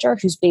control manager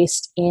who's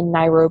based in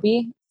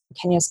Nairobi,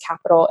 Kenya's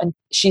capital, and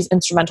she's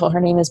instrumental. Her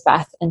name is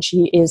Beth, and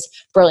she is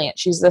brilliant.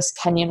 She's this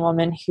Kenyan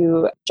woman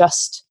who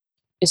just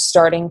is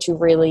starting to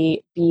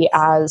really be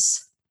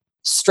as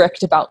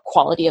strict about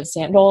quality of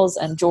sandals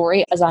and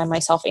jewelry as I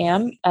myself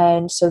am.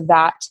 And so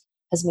that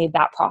has made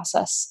that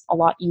process a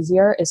lot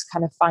easier, is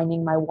kind of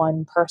finding my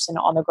one person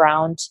on the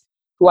ground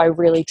who I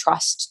really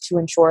trust to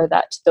ensure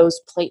that those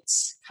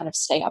plates kind of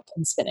stay up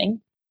and spinning.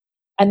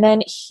 And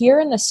then here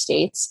in the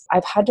States,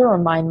 I've had to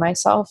remind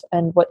myself,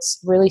 and what's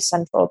really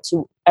central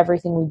to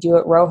everything we do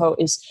at Roho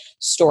is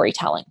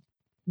storytelling.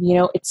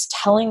 It's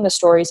telling the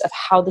stories of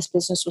how this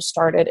business was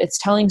started. It's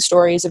telling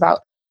stories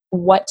about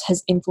what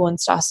has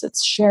influenced us.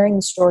 It's sharing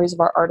the stories of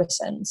our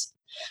artisans.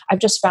 I've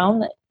just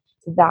found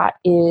that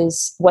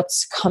is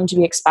what's come to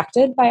be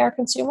expected by our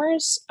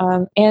consumers.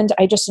 And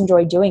I just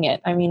enjoy doing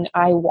it. I mean,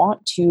 I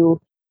want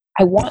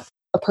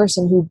a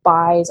person who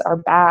buys our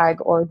bag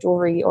or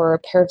jewelry or a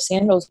pair of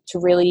sandals to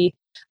really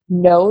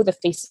know the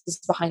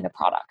faces behind the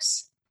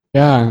products.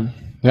 Yeah,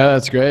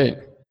 that's great.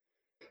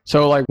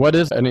 So like, what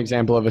is an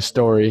example of a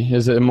story?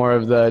 Is it more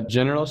of the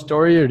general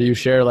story, or do you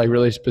share like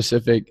really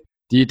specific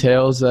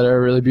details that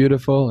are really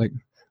beautiful? Like,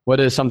 what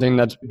is something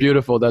that's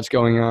beautiful that's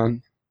going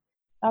on?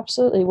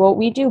 Absolutely. Well,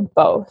 we do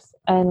both.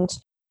 And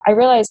I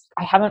realized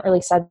I haven't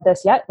really said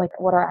this yet, like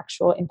what our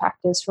actual impact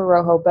is for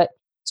Rojo, but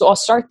so I'll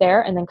start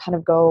there and then kind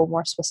of go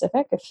more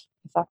specific if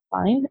that's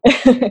fine.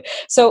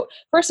 So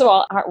first of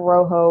all, at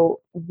Rojo,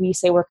 we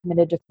say we're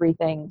committed to three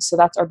things. So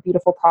that's our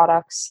beautiful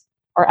products,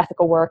 our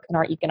ethical work, and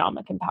our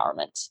economic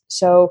empowerment.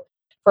 So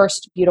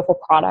first, beautiful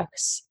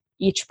products.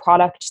 Each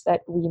product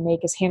that we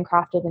make is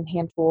handcrafted and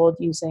hand-tooled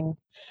using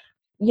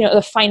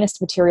the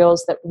finest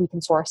materials that we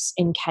can source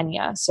in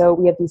Kenya. So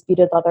we have these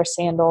beaded leather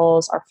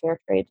sandals, our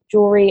fair trade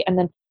jewelry, and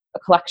then a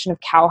collection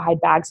of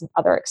cowhide bags and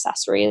other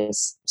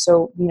accessories.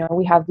 So,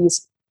 we have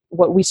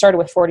what we started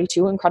with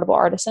 42 incredible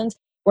artisans.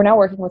 We're now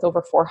working with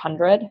over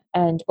 400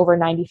 and over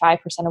 95%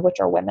 of which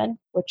are women,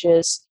 which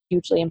is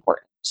hugely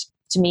important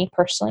to me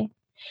personally.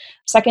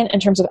 Second, in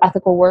terms of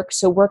ethical work,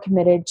 so we're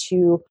committed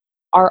to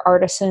our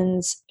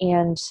artisans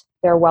and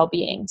their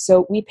well-being.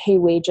 So we pay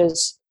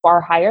wages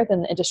far higher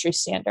than the industry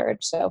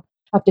standard, so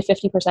up to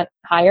 50%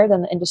 higher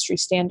than the industry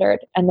standard.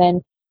 And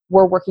then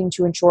we're working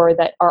to ensure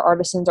that our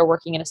artisans are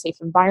working in a safe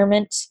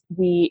environment.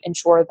 We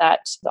ensure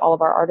that all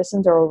of our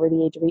artisans are over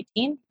the age of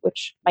 18,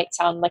 which might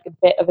sound like a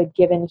bit of a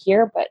given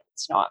here, but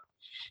it's not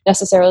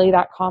necessarily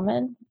that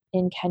common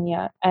in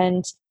Kenya.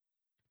 And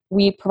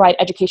we provide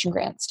education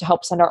grants to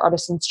help send our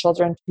artisans'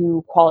 children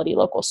to quality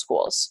local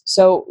schools.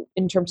 So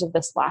in terms of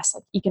this last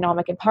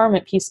economic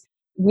empowerment piece,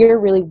 we're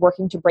really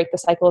working to break the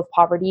cycle of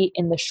poverty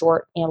in the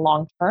short and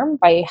long term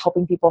by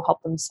helping people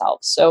help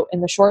themselves. So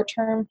in the short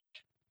term,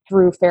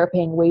 through fair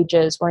paying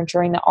wages, we're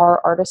ensuring that our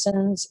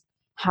artisans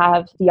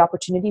have the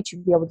opportunity to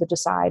be able to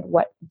decide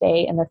what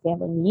they and their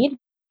family need.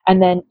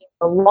 And then in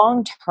the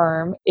long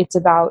term, it's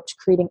about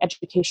creating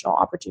educational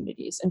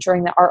opportunities,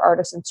 ensuring that our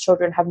artisans'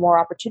 children have more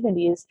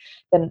opportunities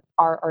than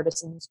our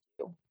artisans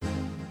do.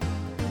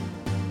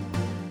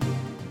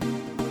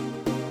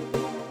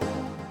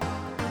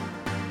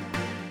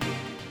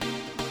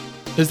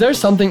 Is there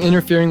something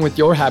interfering with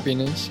your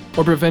happiness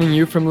or preventing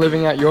you from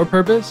living out your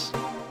purpose?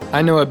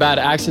 I know a bad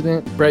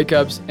accident,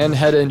 breakups, and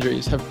head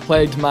injuries have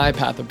plagued my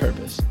path of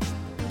purpose.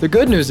 The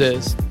good news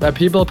is that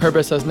People of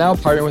Purpose has now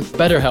partnered with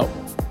BetterHelp,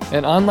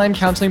 an online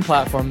counseling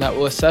platform that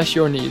will assess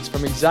your needs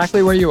from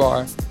exactly where you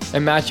are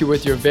and match you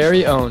with your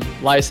very own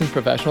licensed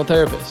professional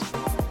therapist.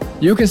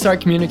 You can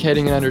start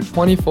communicating in under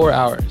 24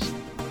 hours.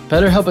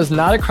 BetterHelp is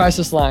not a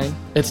crisis line,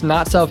 it's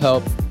not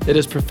self-help, it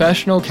is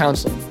professional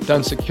counseling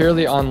done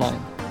securely online.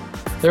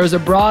 There is a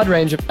broad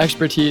range of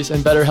expertise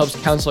in BetterHelp's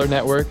counselor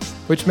network,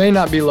 which may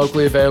not be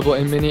locally available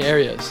in many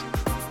areas.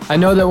 I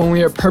know that when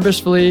we are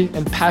purposefully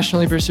and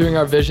passionately pursuing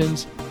our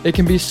visions, it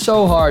can be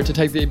so hard to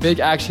take the big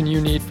action you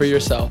need for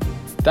yourself.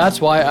 That's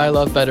why I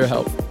love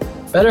BetterHelp.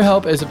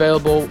 BetterHelp is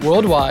available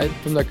worldwide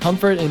from the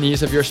comfort and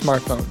ease of your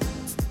smartphone.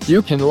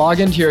 You can log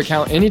into your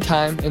account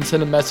anytime and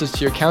send a message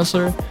to your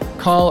counselor,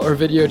 call or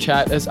video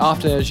chat as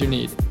often as you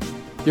need.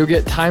 You'll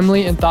get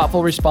timely and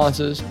thoughtful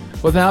responses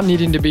without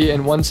needing to be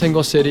in one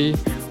single city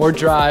or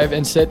drive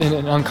and sit in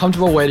an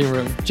uncomfortable waiting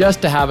room just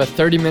to have a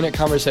 30-minute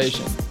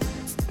conversation.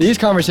 These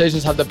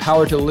conversations have the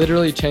power to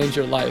literally change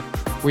your life.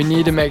 We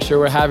need to make sure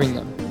we're having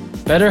them.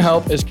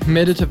 BetterHelp is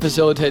committed to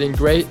facilitating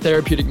great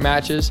therapeutic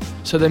matches,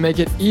 so they make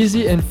it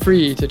easy and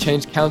free to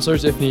change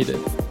counselors if needed.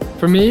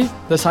 For me,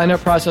 the sign-up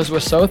process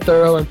was so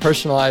thorough and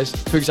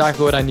personalized to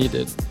exactly what I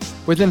needed.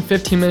 Within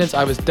 15 minutes,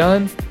 I was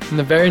done, and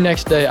the very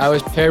next day, I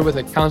was paired with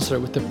a counselor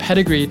with the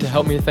pedigree to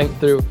help me think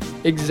through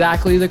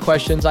exactly the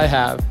questions I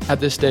have at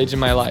this stage in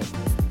my life.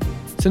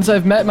 Since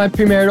I've met my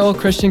premarital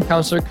Christian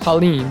counselor,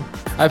 Caleigh,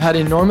 I've had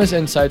enormous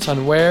insights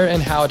on where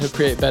and how to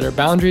create better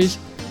boundaries,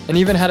 and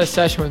even had a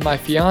session with my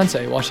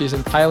fiance while she's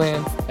in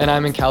Thailand and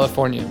I'm in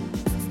California.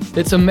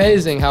 It's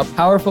amazing how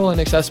powerful and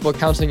accessible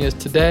counseling is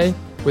today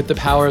with the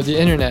power of the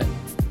internet.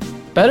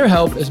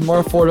 BetterHelp is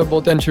more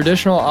affordable than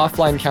traditional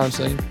offline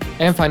counseling,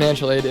 and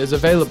financial aid is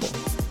available.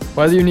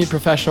 Whether you need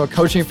professional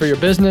coaching for your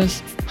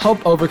business,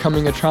 help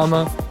overcoming a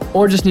trauma,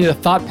 or just need a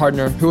thought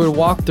partner who would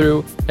walk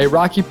through a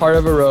rocky part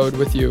of a road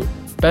with you,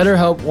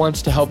 BetterHelp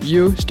wants to help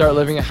you start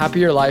living a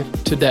happier life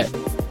today.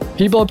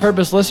 People of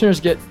Purpose listeners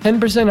get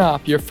 10%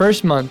 off your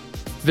first month.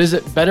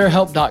 Visit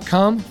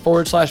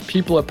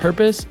betterhelp.com/people of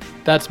purpose.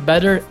 That's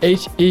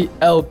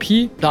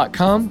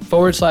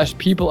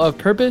betterhelp.com/people of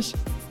purpose.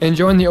 And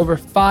join the over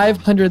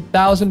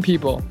 500,000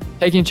 people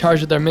taking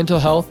charge of their mental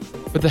health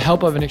with the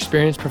help of an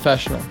experienced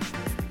professional.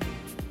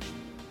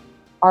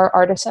 Our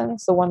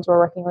artisans, the ones we're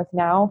working with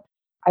now,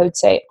 I would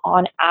say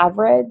on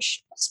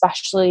average,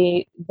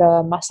 especially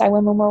the Maasai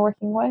women we're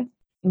working with,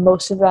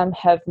 most of them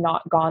have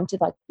not gone to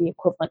like the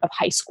equivalent of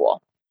high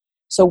school.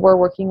 So we're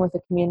working with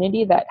a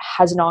community that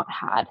has not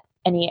had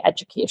any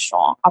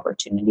educational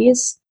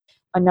opportunities.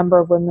 A number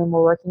of women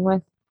we're working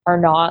with are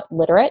not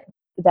literate.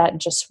 That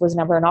just was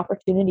never an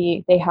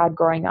opportunity they had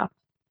growing up.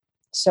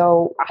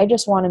 So I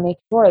just want to make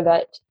sure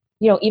that,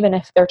 even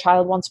if their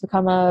child wants to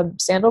become a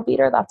sandal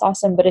beater, that's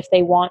awesome. But if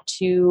they want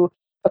to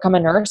become a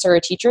nurse or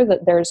a teacher,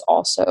 that there's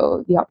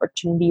also the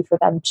opportunity for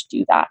them to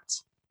do that.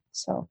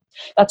 So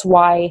that's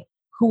why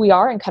who we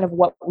are and kind of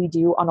what we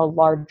do on a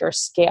larger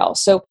scale.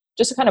 So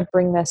just to kind of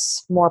bring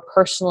this more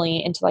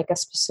personally into like a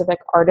specific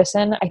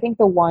artisan, I think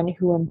the one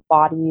who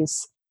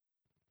embodies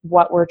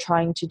what we're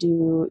trying to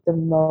do the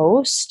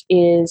most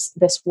is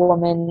this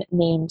woman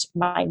named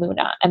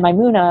Maimuna. And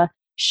Maimuna,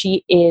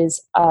 she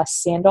is a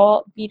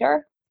sandal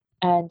beater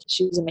and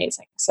she's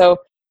amazing. So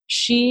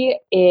she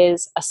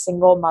is a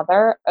single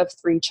mother of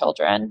 3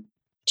 children,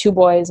 2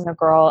 boys and a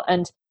girl.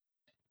 And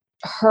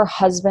her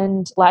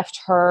husband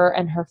left her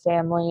and her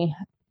family.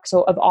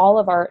 So of all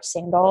of our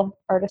sandal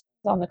artists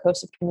on the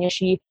coast of Kenya,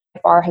 she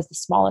by far has the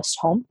smallest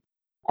home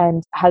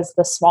and has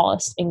the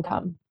smallest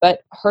income.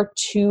 But her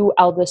 2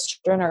 eldest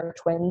children are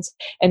twins,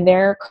 and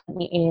they're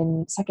currently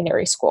in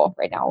secondary school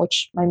right now,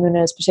 which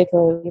Maimuna is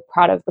particularly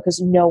proud of because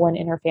no one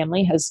in her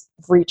family has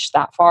reached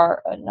that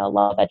far in a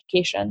love of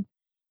education.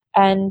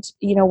 And,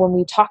 when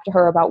we talk to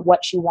her about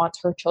what she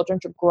wants her children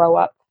to grow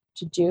up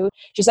to do,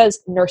 she says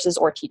nurses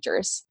or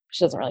teachers.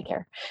 She doesn't really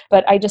care.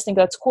 But I just think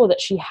that's cool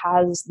that she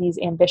has these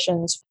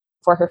ambitions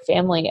for her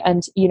family.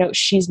 And,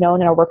 she's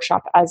known in our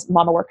workshop as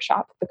Mama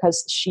Workshop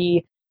because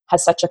she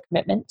has such a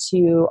commitment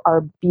to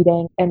our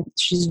beating. And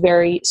she's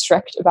very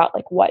strict about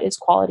like what is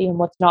quality and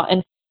what's not.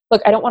 And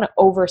look, I don't want to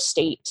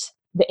overstate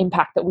the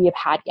impact that we have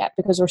had yet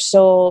because we're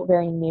still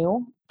very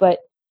new. But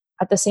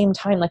at the same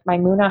time, like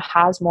Maimuna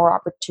has more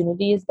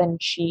opportunities than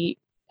she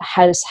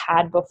has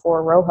had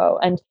before Rojo.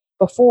 And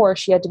before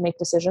she had to make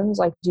decisions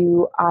like,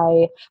 do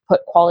I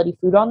put quality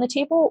food on the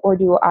table or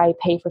do I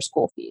pay for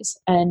school fees?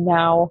 And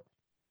now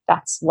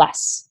that's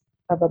less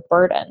of a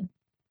burden,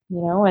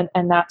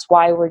 and that's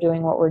why we're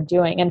doing what we're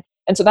doing.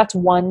 And so that's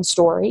one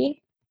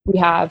story we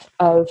have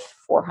of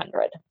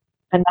 400.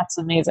 And that's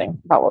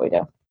amazing about what we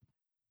do.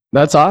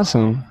 That's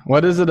awesome.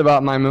 What is it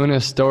about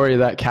Maimuna's story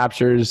that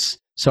captures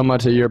so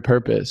much of your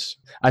purpose?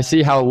 I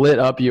see how lit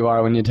up you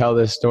are when you tell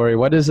this story.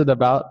 What is it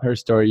about her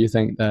story you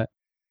think that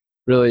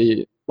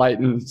really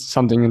lightens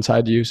something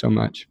inside you so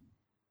much?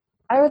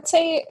 I would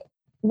say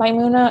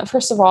Maimuna,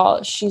 first of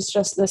all, she's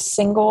just this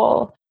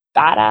single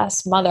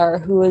badass mother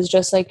who is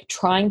just like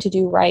trying to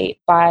do right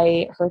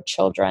by her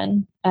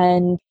children.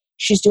 And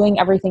she's doing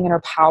everything in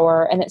her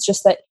power. And it's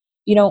just that,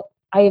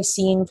 I have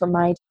seen from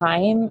my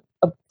time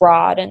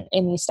abroad and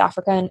in East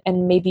Africa,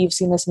 and maybe you've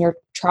seen this in your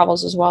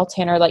travels as well,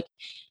 Tanner, like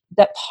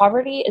that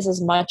poverty is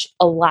as much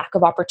a lack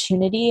of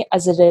opportunity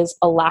as it is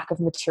a lack of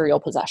material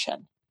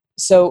possession.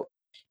 So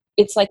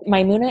it's like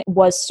Maimuna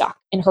was stuck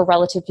in her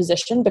relative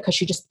position because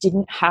she just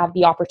didn't have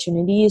the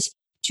opportunities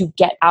to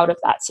get out of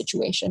that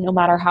situation, no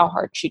matter how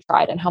hard she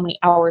tried and how many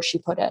hours she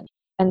put in.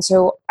 And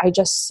so I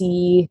just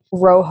see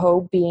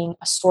Rojo being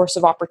a source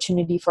of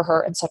opportunity for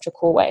her in such a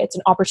cool way. It's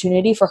an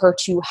opportunity for her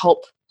to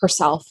help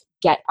herself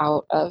get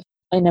out of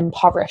an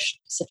impoverished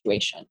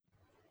situation.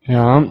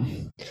 Yeah.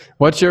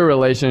 What's your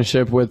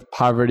relationship with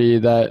poverty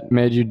that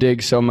made you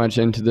dig so much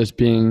into this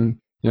being,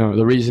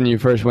 the reason you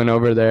first went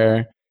over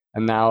there?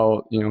 And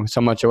now,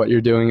 so much of what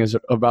you're doing is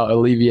about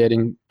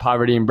alleviating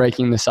poverty and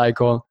breaking the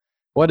cycle.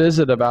 What is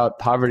it about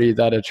poverty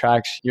that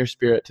attracts your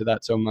spirit to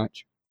that so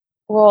much?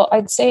 Well,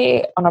 I'd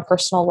say on a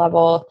personal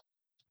level,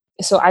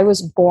 so I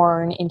was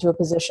born into a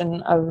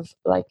position of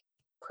like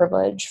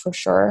privilege for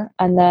sure.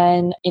 And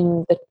then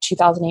in the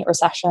 2008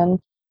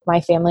 recession,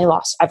 my family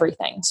lost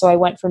everything. So I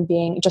went from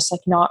being just like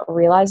not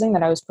realizing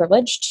that I was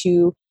privileged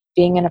to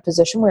being in a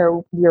position where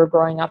we were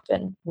growing up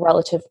in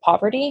relative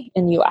poverty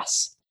in the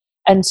US.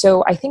 And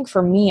so I think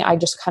for me, I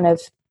just kind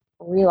of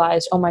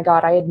realized, oh my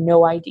God, I had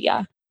no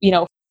idea,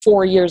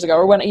 4 years ago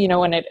or when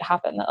it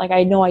happened, that like I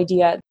had no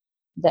idea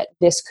that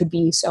this could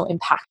be so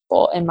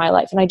impactful in my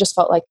life. And I just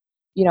felt like,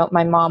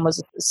 my mom was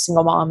a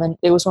single mom, and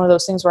it was one of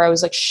those things where I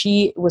was like,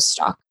 she was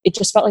stuck. It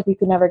just felt like we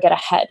could never get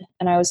ahead.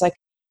 And I was like,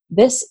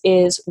 this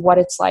is what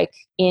it's like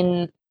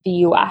in the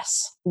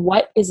US.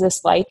 What is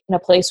this like in a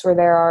place where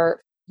there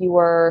are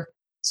fewer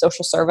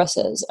social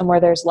services and where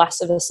there's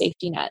less of a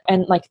safety net?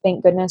 And like,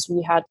 thank goodness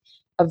we had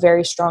a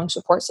very strong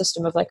support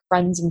system of like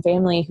friends and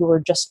family who were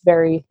just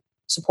very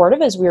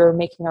supportive as we were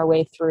making our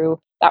way through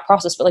that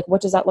process. But like, what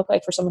does that look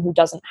like for someone who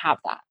doesn't have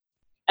that?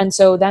 And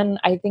so then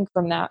I think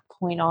from that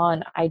point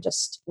on, I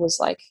just was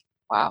like,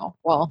 wow,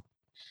 well,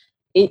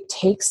 it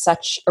takes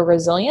such a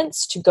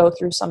resilience to go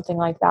through something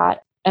like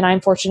that. And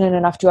I'm fortunate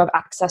enough to have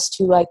access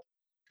to like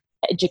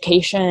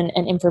education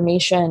and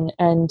information,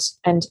 and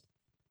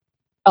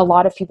a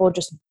lot of people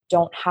just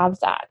don't have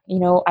that.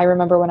 I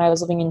remember when I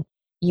was living in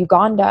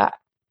Uganda,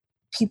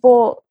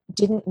 people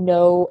didn't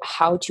know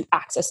how to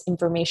access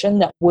information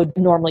that would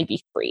normally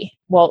be free.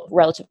 Well,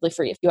 relatively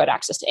free if you had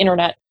access to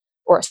internet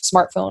or a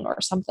smartphone or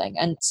something.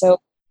 And so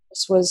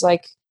this was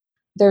like,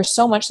 there's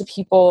so much that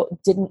people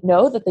didn't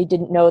know that they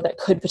didn't know that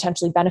could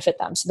potentially benefit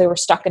them. So they were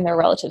stuck in their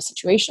relative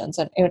situations.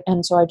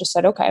 And so I just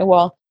said, okay,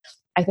 well,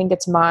 I think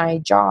it's my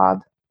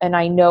job and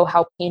I know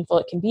how painful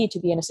it can be to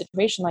be in a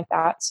situation like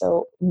that.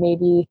 So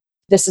maybe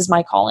this is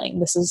my calling.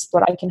 This is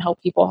what I can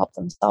help people help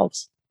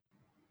themselves.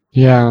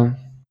 Yeah.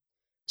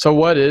 So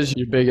what is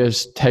your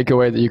biggest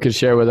takeaway that you could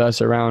share with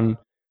us around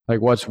like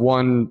what's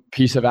one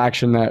piece of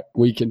action that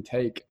we can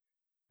take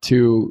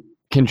to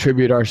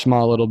contribute our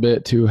small little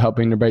bit to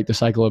helping to break the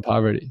cycle of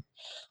poverty?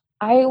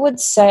 I would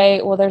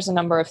say, well, there's a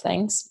number of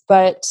things,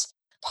 but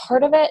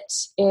part of it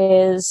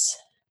is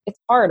it's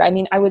hard. I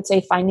mean, I would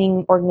say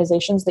finding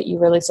organizations that you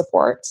really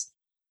support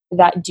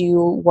that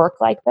do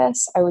work like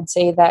this. I would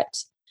say that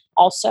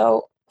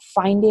also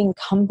finding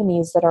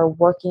companies that are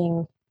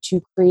working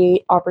to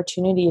create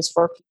opportunities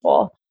for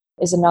people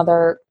is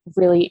another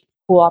really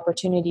cool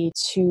opportunity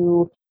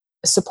to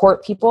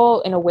support people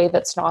in a way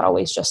that's not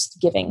always just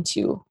giving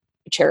to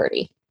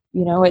charity.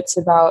 You know, it's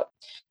about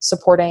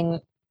supporting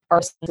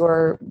artists who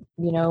are,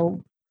 you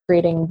know,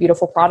 creating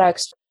beautiful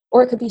products,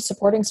 or it could be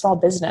supporting small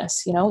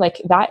business, you know,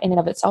 like that in and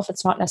of itself.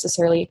 It's not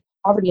necessarily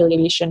poverty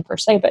alleviation per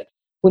se, but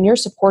when you're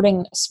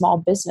supporting a small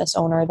business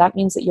owner, that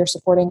means that you're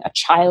supporting a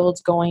child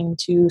going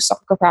to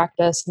soccer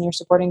practice and you're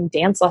supporting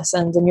dance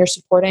lessons and you're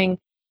supporting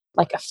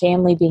like a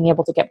family being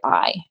able to get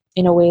by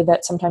in a way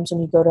that sometimes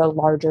when you go to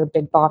larger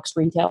big box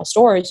retail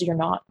stores, you're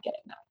not getting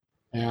that.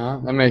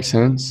 Yeah, that makes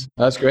sense.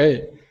 That's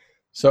great.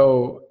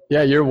 So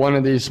yeah, you're one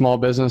of these small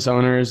business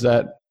owners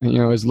that, you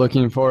know, is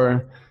looking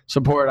for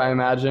support, I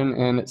imagine.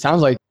 And it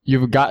sounds like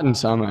you've gotten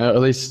some, at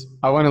least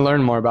I want to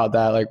learn more about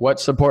that. Like what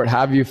support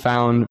have you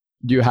found?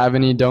 Do you have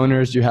any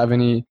donors? Do you have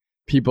any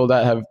people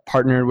that have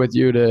partnered with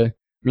you to, I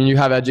mean, you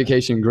have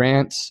education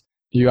grants.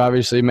 You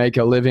obviously make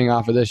a living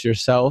off of this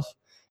yourself.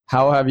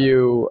 How have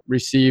you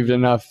received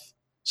enough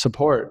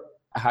support?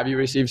 Have you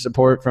received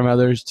support from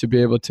others to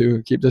be able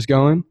to keep this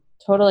going?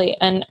 Totally.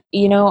 And,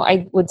 you know,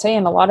 I would say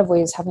in a lot of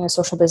ways, having a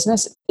social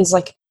business is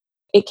like,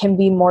 it can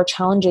be more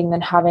challenging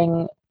than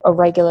having a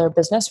regular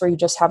business where you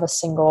just have a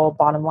single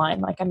bottom line,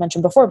 like I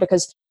mentioned before,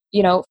 because,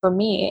 you know, for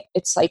me,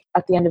 it's like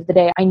at the end of the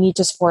day, I need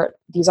to support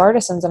these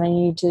artisans and I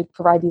need to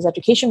provide these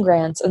education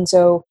grants. And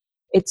so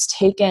it's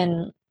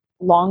taken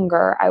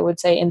longer, I would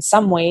say, in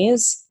some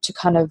ways to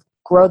kind of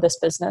grow this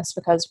business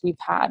because we've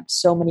had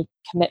so many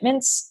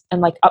commitments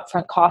and like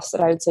upfront costs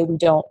that I would say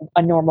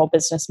a normal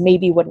business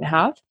maybe wouldn't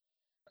have.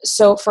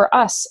 So for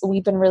us,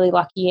 we've been really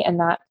lucky in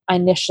that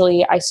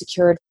initially I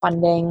secured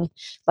funding,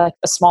 like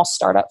a small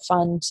startup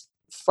fund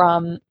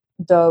from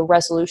the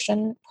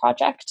Resolution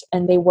Project.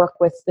 And they work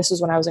with, this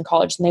was when I was in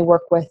college, and they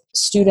work with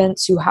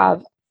students who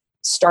have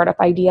startup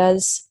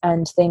ideas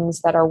and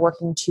things that are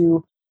working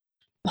to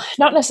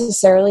not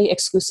necessarily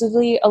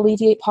exclusively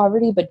alleviate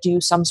poverty, but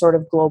do some sort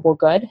of global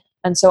good.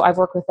 And so I've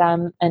worked with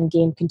them and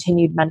gained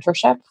continued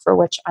mentorship, for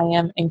which I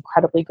am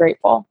incredibly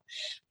grateful.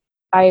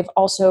 I've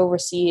also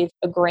received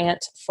a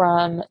grant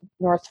from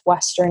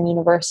Northwestern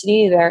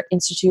University, their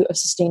Institute of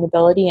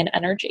Sustainability and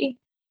Energy.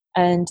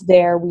 And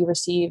there we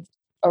received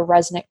a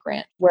Resnick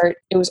grant where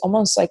it was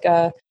almost like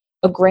a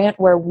grant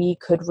where we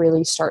could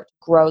really start to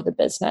grow the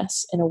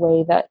business in a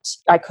way that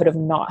I could have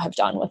not have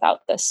done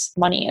without this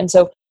money. And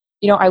so,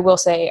 you know, I will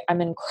say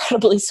I'm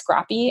incredibly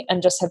scrappy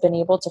and just have been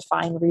able to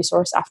find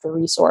resource after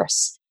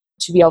resource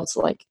to be able to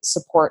like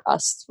support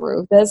us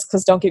through this.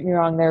 Because don't get me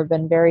wrong, there have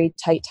been very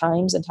tight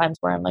times and times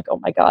where I'm like,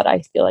 oh my God,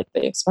 I feel like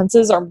the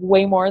expenses are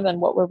way more than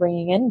what we're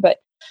bringing in. But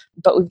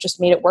we've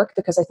just made it work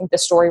because I think the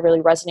story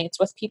really resonates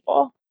with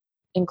people,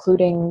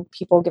 including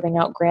people giving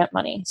out grant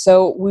money.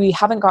 So we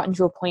haven't gotten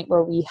to a point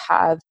where we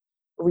have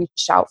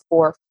reached out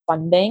for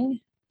funding,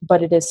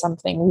 but it is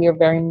something we are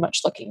very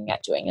much looking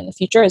at doing in the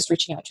future, is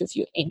reaching out to a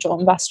few angel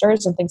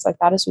investors and things like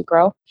that as we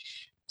grow.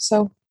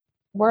 So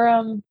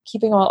we're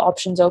keeping all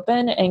options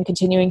open and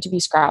continuing to be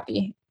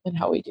scrappy in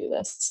how we do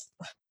this.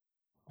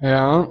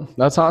 Yeah,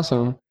 that's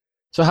awesome.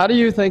 So how do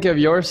you think of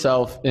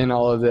yourself in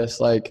all of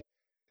this? Like,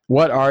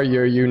 what are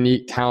your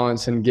unique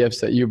talents and gifts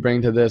that you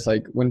bring to this?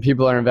 Like when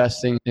people are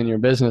investing in your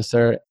business,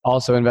 they're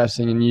also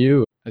investing in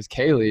you as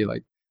Caleigh.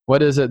 Like,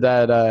 what is it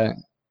that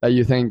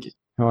you think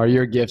are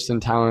your gifts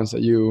and talents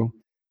that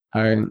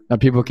that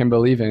people can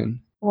believe in?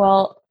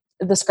 Well,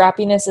 the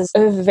scrappiness is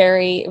a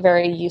very,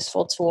 very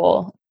useful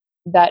tool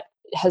that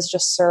has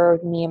just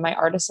served me and my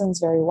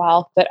artisans very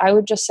well. But I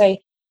would just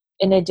say,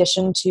 in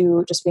addition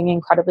to just being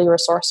incredibly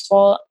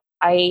resourceful,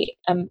 I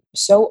am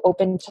so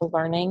open to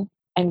learning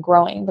and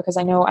growing because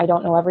I know I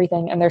don't know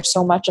everything. And there's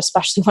so much,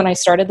 especially when I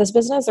started this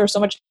business, there's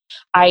so much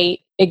I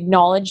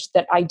acknowledged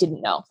that I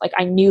didn't know. Like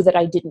I knew that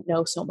I didn't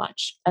know so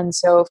much. And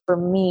so for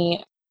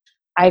me,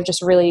 I've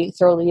just really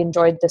thoroughly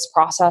enjoyed this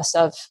process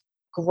of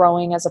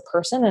growing as a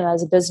person and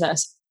as a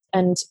business.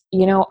 And,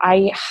 you know,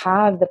 I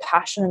have the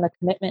passion and the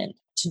commitment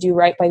to do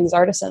right by these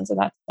artisans, and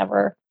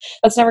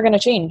that's never going to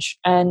change.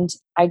 And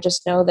I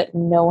just know that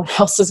no one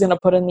else is going to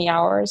put in the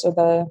hours or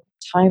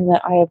time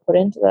that I have put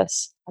into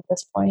this at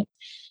this point.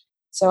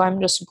 So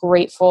I'm just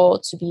grateful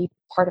to be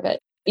part of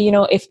it.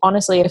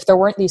 If there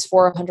weren't these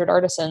 400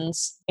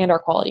 artisans and our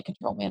quality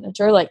control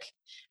manager, like,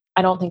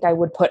 I don't think I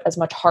would put as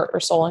much heart or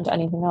soul into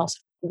anything else.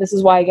 This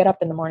is why I get up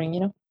in the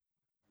morning.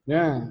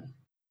 Yeah.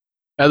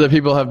 Other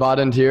people have bought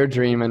into your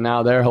dream, and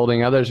now they're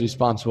holding others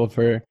responsible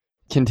for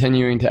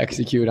continuing to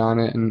execute on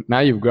it. And now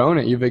you've grown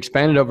it. You've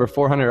expanded over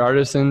 400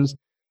 artisans.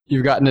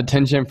 You've gotten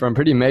attention from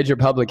pretty major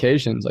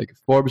publications like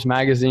Forbes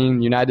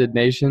magazine, United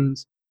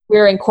Nations.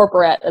 We're in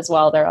corporate as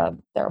well. They're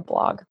a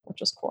blog,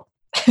 which is cool.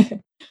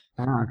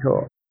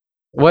 Cool.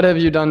 What have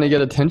you done to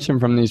get attention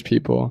from these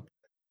people?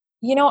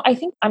 I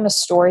think I'm a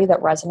story that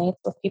resonates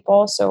with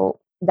people. So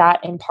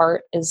that in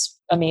part is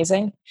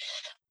amazing.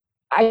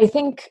 I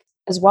think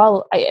as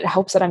well, it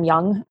helps that I'm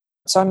young.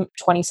 So I'm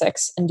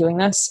 26 and doing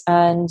this,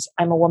 and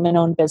I'm a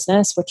woman-owned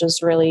business, which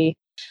is really,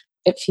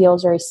 it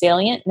feels very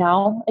salient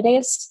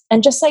nowadays.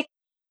 And just like,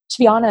 to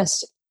be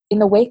honest, in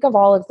the wake of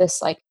all of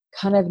this, like,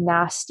 kind of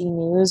nasty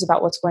news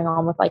about what's going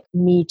on with like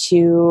Me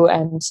Too,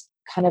 and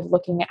kind of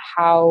looking at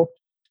how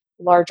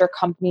larger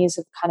companies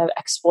have kind of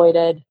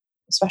exploited,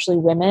 especially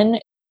women,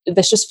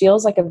 this just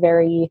feels like a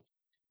very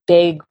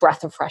big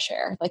breath of fresh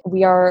air. Like,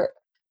 we are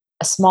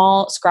a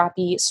small,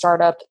 scrappy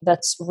startup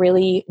that's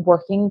really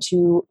working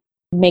to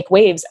make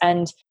waves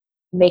and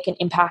make an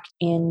impact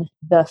in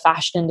the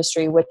fashion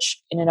industry,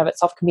 which in and of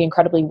itself can be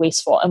incredibly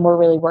wasteful. And we're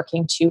really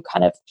working to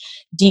kind of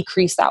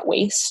decrease that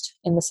waste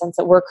in the sense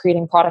that we're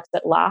creating products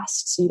that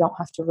last, so you don't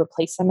have to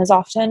replace them as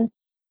often,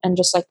 and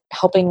just like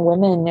helping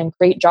women and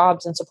create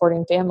jobs and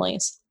supporting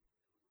families.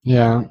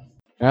 Yeah,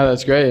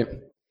 that's great.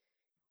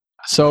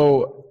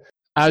 So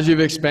as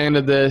you've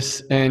expanded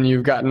this and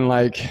you've gotten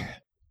like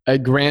a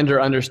grander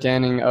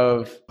understanding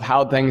of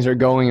how things are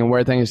going and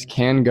where things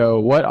can go,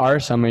 what are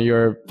some of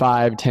your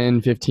 5,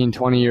 10, 15,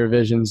 20-year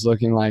visions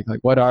looking like? Like,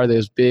 what are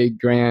those big,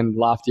 grand,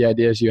 lofty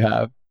ideas you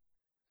have?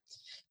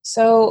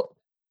 So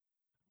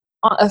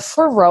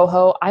for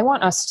Rojo, I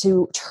want us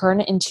to turn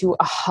into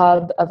a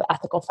hub of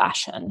ethical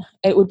fashion.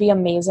 It would be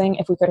amazing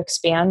if we could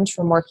expand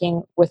from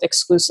working with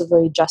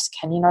exclusively just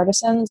Kenyan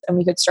artisans, and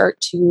we could start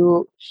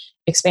to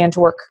expand to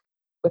work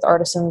with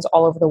artisans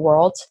all over the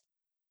world.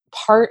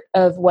 Part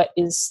of what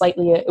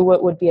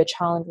would be a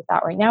challenge with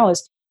that right now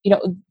is,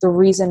 the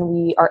reason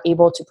we are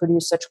able to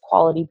produce such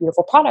quality,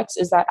 beautiful products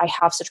is that I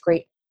have such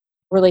great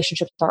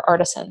relationships with our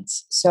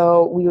artisans.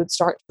 So we would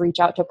start to reach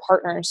out to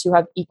partners who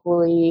have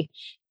equally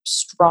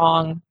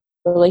strong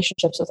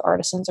relationships with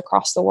artisans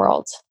across the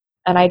world.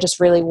 And I just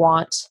really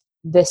want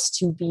this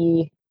to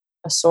be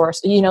a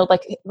source,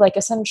 like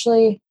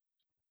essentially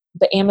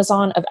the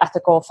Amazon of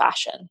ethical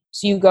fashion.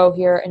 So you go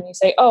here and you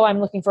say, oh, I'm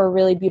looking for a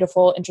really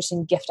beautiful,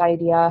 interesting gift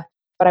idea,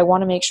 but I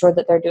want to make sure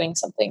that they're doing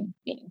something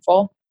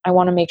meaningful. I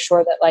want to make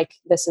sure that like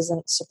this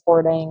isn't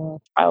supporting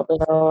child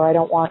labor. I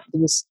don't want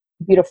these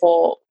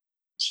beautiful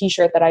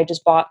t-shirt that I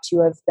just bought to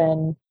have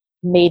been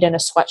made in a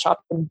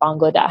sweatshop in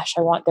Bangladesh.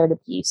 I want there to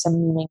be some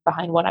meaning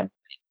behind what I'm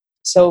doing.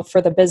 So for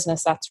the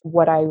business, that's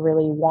what I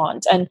really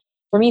want. And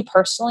for me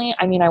personally,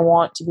 I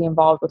want to be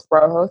involved with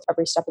Rojo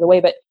every step of the way,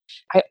 but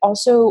I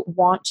also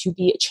want to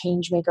be a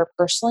change maker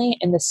personally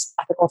in this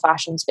ethical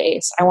fashion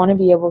space. I want to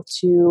be able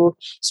to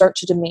start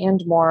to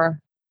demand more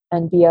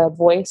and be a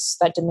voice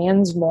that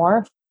demands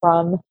more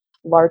from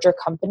larger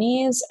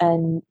companies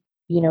and,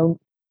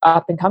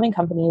 up and coming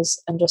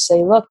companies, and just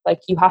say, look,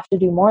 like, you have to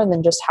do more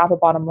than just have a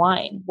bottom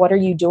line. What are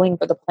you doing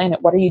for the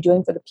planet? What are you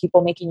doing for the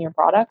people making your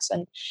products?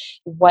 And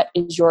what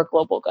is your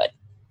global good?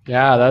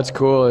 Yeah, that's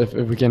cool. If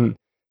we can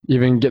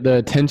even get the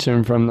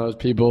attention from those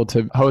people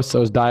to host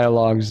those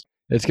dialogues,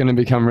 it's going to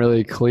become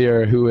really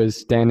clear who is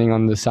standing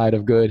on the side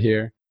of good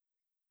here.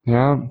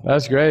 Yeah,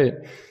 that's great.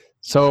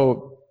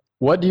 So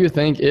what do you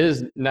think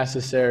is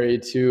necessary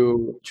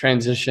to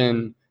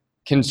transition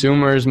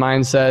consumers'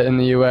 mindset in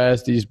the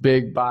US, these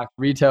big box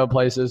retail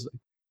places?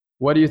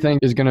 What do you think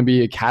is going to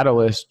be a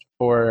catalyst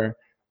for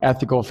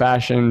ethical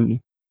fashion,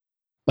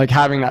 like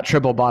having that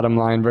triple bottom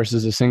line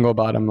versus a single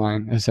bottom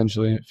line,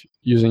 essentially,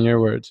 using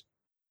your words?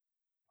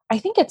 I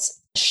think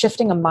it's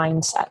shifting a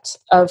mindset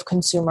of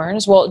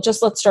consumers. Well,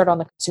 just let's start on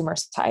the consumer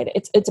side.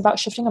 It's about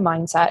shifting a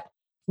mindset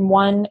from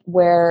one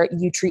where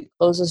you treat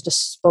clothes as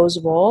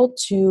disposable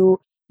to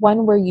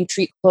one where you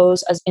treat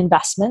clothes as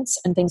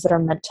investments and things that are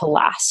meant to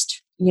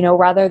last.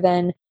 Rather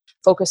than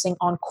focusing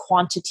on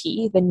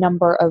quantity, the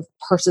number of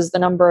purses, the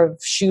number of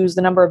shoes,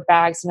 the number of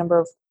bags, the number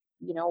of,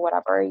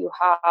 whatever you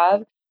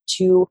have,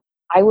 to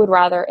I would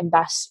rather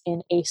invest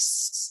in a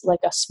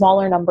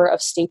smaller number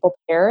of staple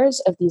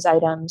pairs of these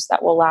items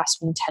that will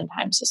last me 10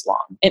 times as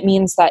long. It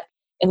means that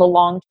in the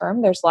long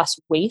term, there's less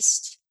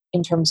waste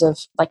in terms of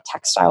like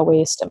textile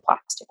waste and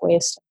plastic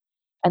waste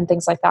and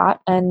things like that.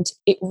 And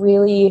it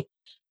really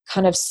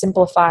kind of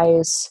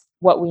simplifies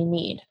what we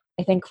need.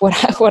 I think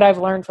what I've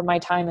learned from my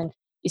time in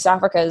East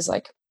Africa is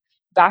like,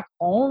 back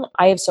home,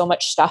 I have so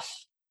much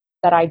stuff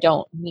that I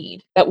don't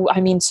need.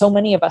 So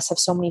many of us have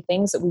so many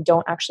things that we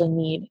don't actually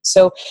need.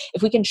 So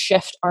if we can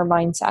shift our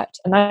mindset,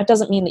 and that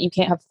doesn't mean that you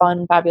can't have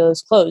fun,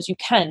 fabulous clothes, you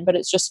can, but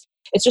it's just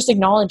it's just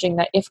acknowledging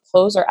that if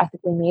clothes are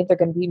ethically made, they're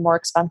going to be more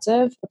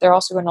expensive, but they're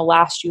also going to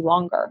last you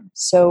longer.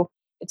 So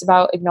it's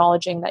about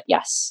acknowledging that,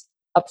 yes,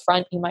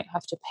 upfront, you might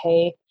have to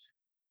pay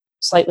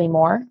slightly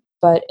more,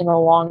 but in the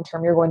long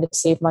term, you're going to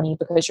save money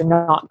because you're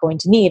not going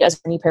to need as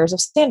many pairs of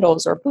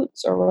sandals or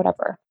boots or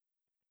whatever.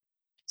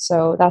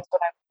 So that's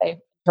what I would say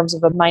in terms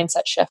of a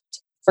mindset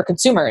shift for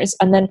consumers.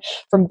 And then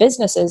from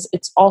businesses,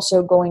 it's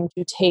also going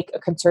to take a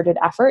concerted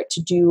effort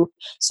to do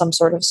some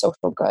sort of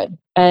social good.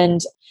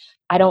 And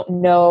I don't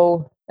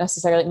know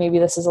necessarily, maybe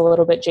this is a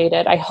little bit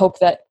jaded. I hope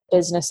that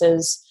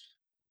businesses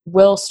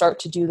will start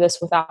to do this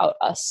without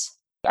us.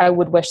 I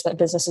would wish that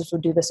businesses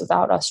would do this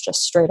without us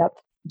just straight up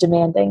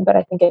demanding, but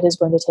I think it is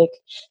going to take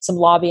some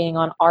lobbying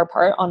on our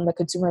part, on the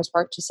consumer's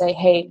part, to say,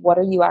 hey, what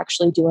are you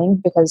actually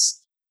doing? Because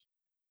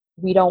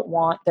we don't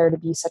want there to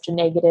be such a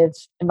negative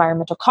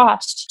environmental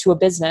cost to a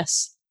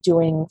business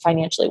doing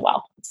financially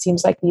well. It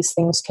seems like these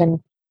things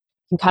can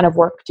kind of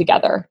work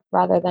together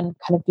rather than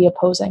kind of be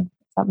opposing,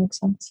 if that makes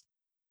sense.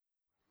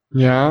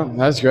 Yeah,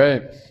 that's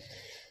great.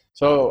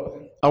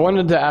 So I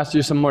wanted to ask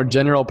you some more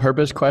general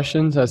purpose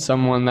questions as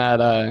someone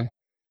that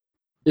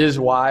is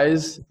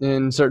wise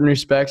in certain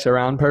respects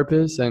around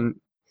purpose. And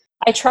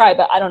I try,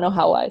 but I don't know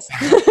how wise.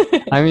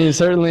 I mean,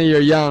 certainly you're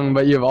young,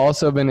 but you've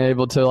also been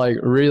able to like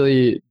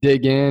really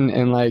dig in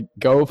and like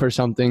go for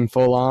something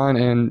full on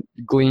and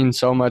glean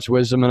so much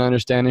wisdom and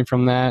understanding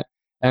from that.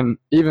 And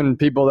even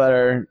people that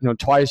are,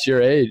 twice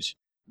your age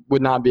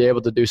would not be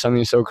able to do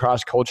something so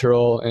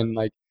cross-cultural and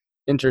like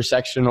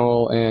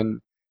intersectional and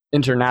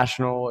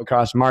international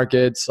across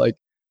markets. Like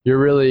you're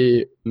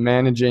really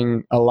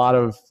managing a lot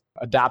of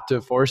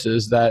adaptive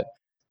forces that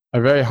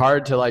are very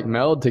hard to like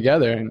meld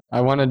together. And I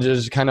want to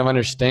just kind of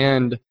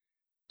understand,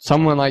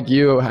 someone like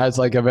you has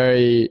like a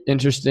very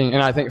interesting,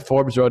 and I think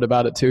Forbes wrote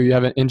about it too, you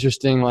have an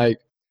interesting like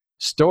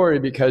story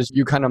because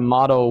you kind of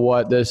model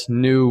what this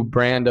new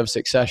brand of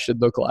success should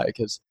look like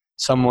as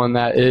someone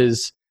that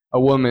is a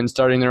woman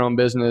starting their own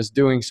business,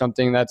 doing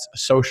something that's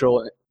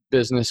social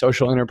business,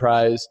 social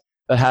enterprise,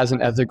 that has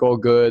an ethical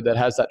good, that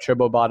has that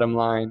triple bottom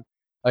line.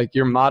 Like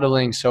you're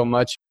modeling so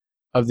much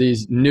of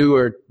these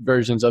newer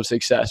versions of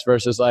success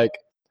versus like,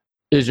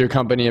 is your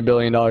company $1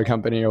 billion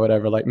company or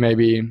whatever? Like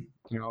maybe,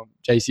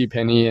 JC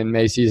Penney and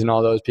Macy's and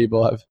all those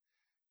people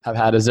have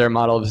had as their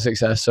model of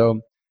success. So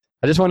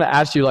I just want to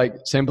ask you like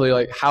simply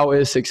like, how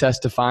is success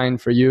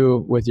defined for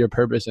you with your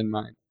purpose in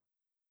mind?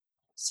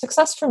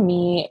 Success for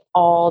me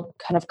all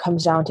kind of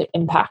comes down to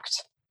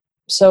impact.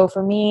 So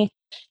for me,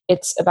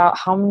 it's about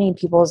how many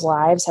people's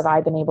lives have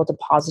I been able to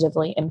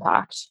positively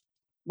impact.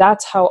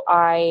 That's how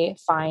I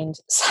find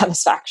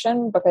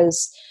satisfaction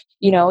because,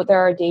 there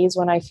are days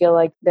when I feel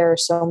like there are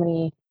so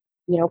many,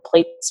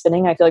 plates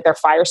spinning. I feel like there are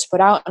fires to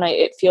put out and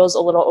it feels a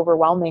little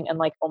overwhelming and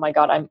like, oh my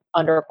God, I'm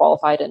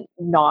underqualified and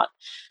not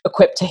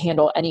equipped to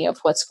handle any of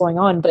what's going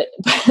on. But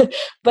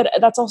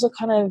that's also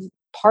kind of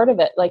part of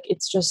it. Like,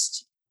 it's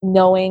just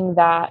knowing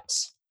that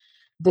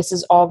this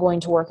is all going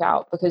to work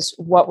out because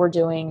what we're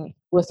doing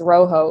with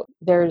Roho,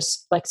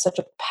 there's like such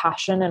a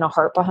passion and a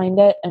heart behind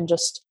it. And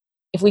just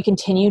if we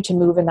continue to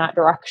move in that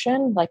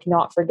direction, like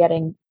not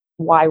forgetting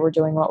why we're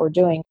doing what we're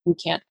doing, we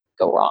can't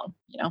go wrong,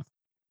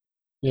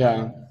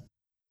 Yeah.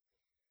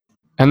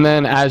 And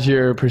then as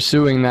you're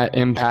pursuing that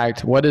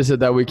impact, what is it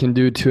that we can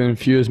do to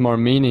infuse more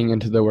meaning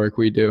into the work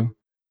we do?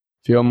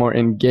 Feel more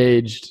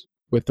engaged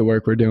with the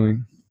work we're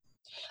doing?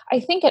 I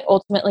think it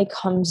ultimately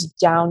comes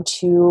down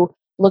to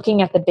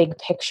looking at the big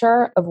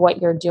picture of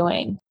what you're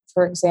doing.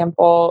 For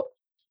example,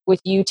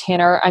 with you,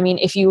 Tanner, I mean,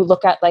 if you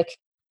look at like,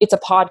 it's a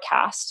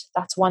podcast,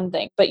 that's one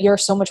thing, but you're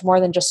so much more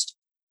than just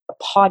a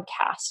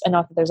podcast. And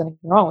not that there's anything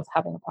wrong with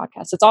having a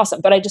podcast. It's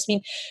awesome. But I just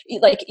mean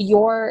like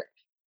your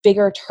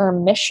bigger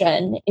term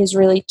mission is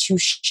really to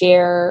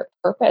share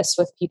purpose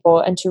with people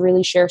and to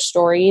really share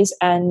stories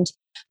and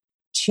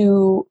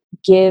to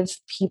give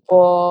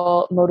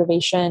people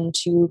motivation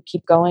to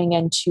keep going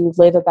and to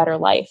live a better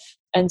life.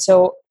 And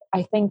so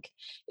I think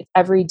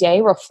every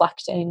day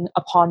reflecting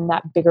upon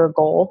that bigger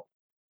goal,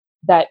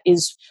 that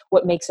is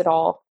what makes it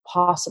all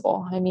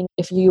possible. I mean,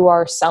 if you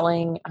are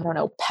selling, I don't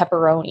know,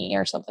 pepperoni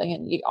or something,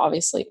 and you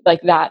obviously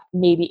like that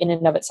maybe in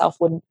and of itself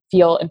wouldn't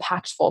feel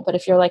impactful. But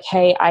if you're like,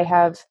 hey, I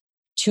have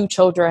 2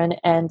 children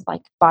and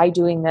like by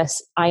doing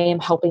this, I am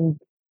helping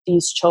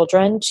these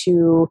children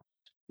to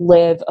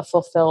live a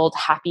fulfilled,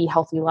 happy,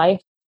 healthy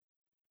life,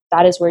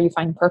 that is where you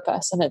find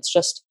purpose. And it's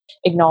just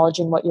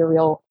acknowledging what your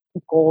real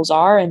goals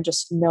are and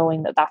just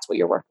knowing that that's what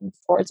you're working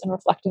towards and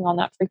reflecting on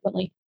that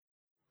frequently.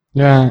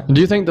 Yeah. Do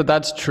you think that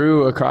that's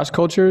true across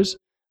cultures?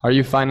 Are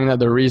you finding that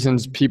the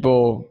reasons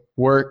people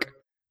work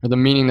or the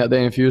meaning that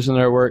they infuse in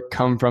their work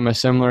come from a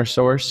similar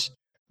source,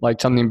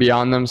 like something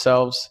beyond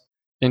themselves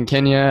in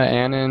Kenya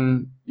and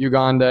in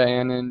Uganda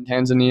and in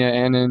Tanzania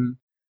and in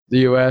the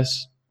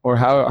US? Or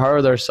how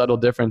are there subtle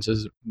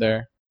differences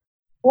there?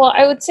 Well,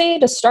 I would say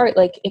to start,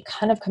 like it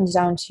kind of comes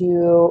down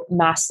to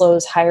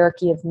Maslow's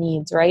hierarchy of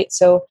needs, right?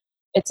 So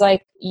it's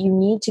like you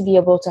need to be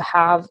able to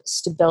have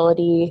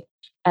stability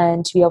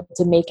and to be able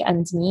to make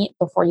ends meet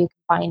before you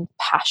can find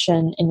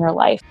passion in your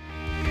life.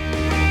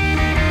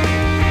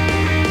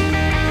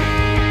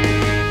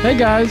 Hey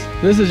guys,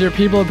 this is your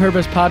People of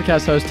Purpose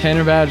podcast host,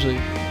 Tanner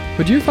Badgley.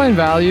 Would you find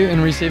value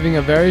in receiving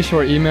a very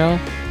short email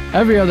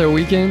every other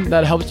weekend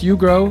that helps you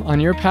grow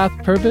on your path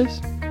to purpose?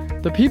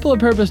 The People of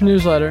Purpose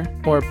newsletter,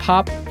 or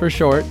POP for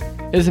short,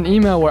 is an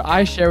email where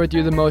I share with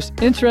you the most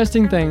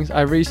interesting things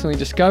I've recently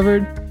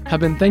discovered, have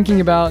been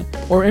thinking about,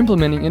 or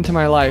implementing into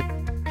my life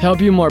to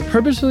help you more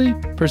purposefully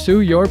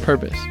pursue your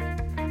purpose.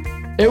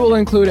 It will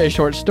include a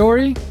short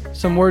story,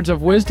 some words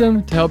of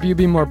wisdom to help you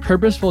be more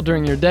purposeful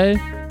during your day,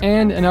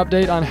 and an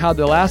update on how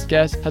the last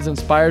guest has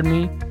inspired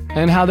me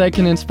and how they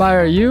can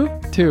inspire you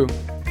too.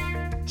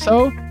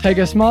 So take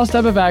a small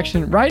step of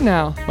action right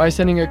now by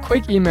sending a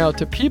quick email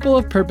to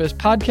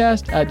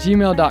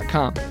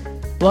peopleofpurposepodcast@gmail.com,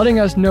 letting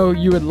us know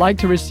you would like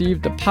to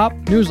receive the POP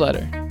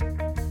newsletter.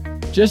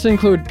 Just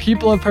include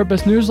People of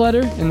Purpose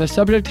newsletter in the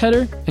subject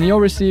header and you'll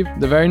receive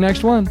the very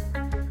next one.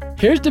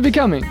 Here's to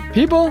becoming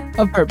People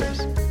of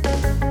Purpose.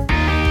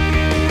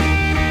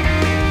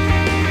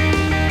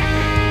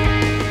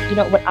 You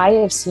know, what I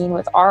have seen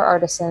with our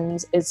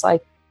artisans is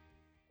like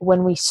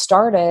when we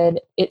started,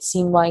 it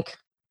seemed like,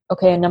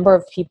 okay, a number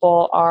of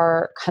people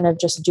are kind of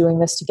just doing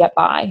this to get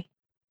by.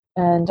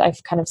 And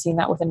I've kind of seen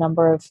that with a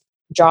number of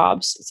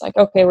jobs. It's like,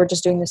 okay, we're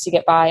just doing this to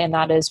get by. And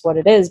that is what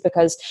it is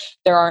because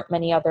there aren't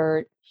many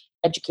other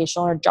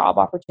educational or job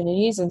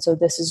opportunities. And so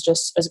this is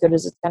just as good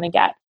as it's going to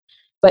get.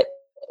 But,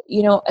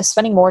 you know,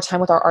 spending more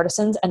time with our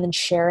artisans and then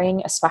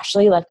sharing,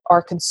 especially like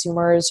our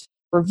consumers'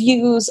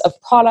 reviews of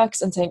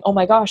products and saying, oh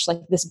my gosh,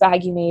 like this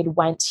bag you made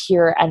went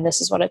here and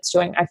this is what it's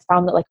doing. I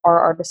found that like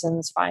our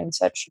artisans find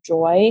such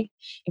joy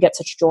and get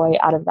such joy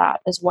out of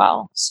that as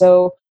well.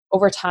 So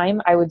over time,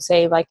 I would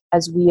say like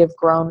as we have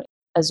grown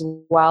as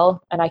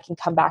well, and I can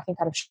come back and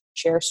kind of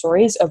share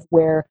stories of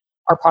where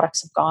our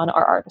products have gone,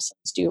 our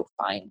artisans do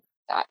find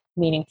that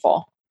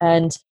meaningful.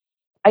 And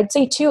I'd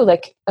say too,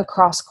 like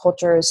across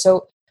cultures.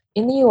 So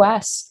in the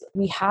US,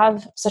 we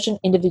have such an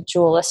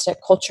individualistic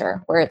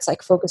culture where it's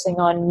like focusing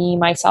on me,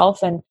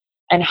 myself, and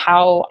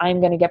how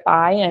I'm going to get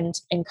by and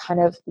kind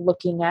of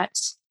looking at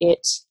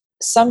it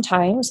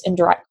sometimes in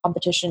direct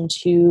competition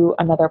to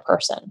another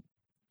person.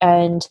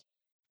 And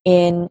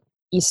in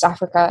East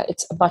Africa,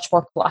 it's a much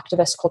more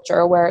collectivist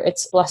culture where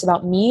it's less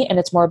about me and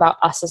it's more about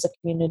us as a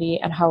community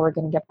and how we're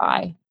going to get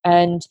by.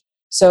 And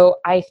so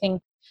I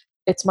think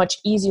it's much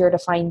easier to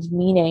find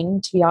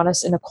meaning, to be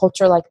honest, in a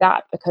culture like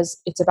that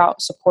because it's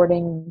about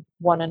supporting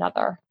one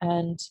another.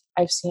 And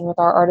I've seen with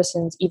our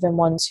artisans, even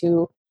ones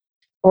who,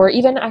 or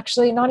even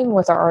actually not even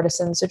with our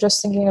artisans, so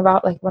just thinking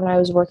about like when I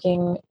was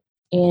working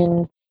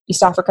in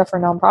East Africa for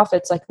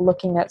nonprofits, like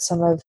looking at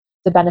some of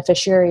the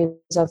beneficiaries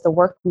of the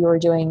work we were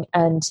doing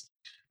and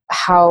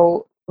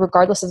how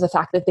regardless of the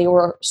fact that they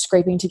were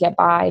scraping to get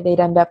by, they'd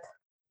end up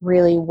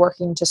really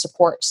working to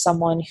support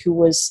someone who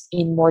was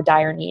in more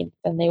dire need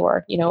than they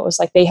were. You know, it was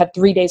like they had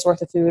 3 days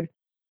worth of food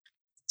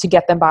to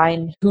get them by,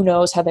 and who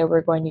knows how they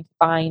were going to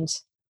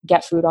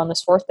get food on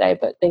this fourth day,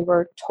 but they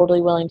were totally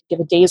willing to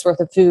give a day's worth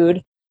of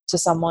food to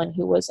someone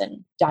who was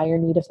in dire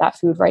need of that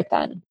food right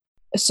then.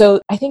 So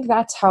I think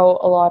that's how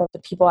a lot of the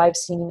people I've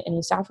seen in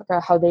East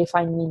Africa, how they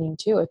find meaning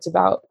too. It's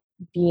about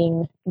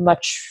being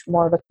much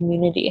more of a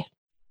community.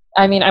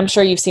 I mean, I'm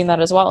sure you've seen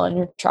that as well in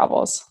your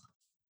travels.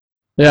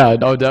 Yeah,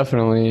 oh,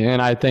 definitely.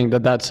 And I think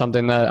that that's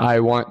something that I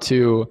want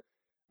to,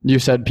 you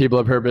said People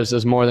of Purpose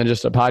is more than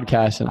just a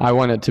podcast, and I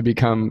want it to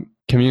become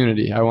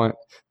community. I want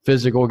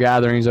physical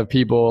gatherings of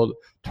people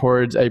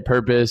towards a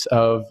purpose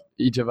of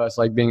each of us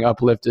like being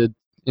uplifted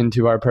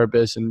into our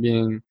purpose and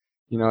being,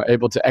 you know,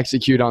 able to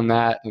execute on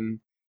that and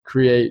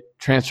create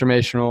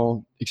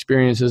transformational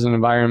experiences and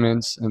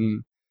environments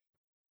and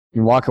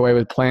walk away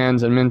with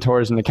plans and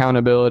mentors and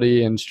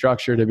accountability and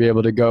structure to be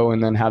able to go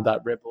and then have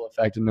that ripple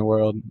effect in the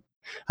world.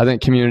 I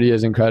think community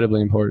is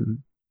incredibly important.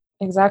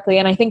 Exactly.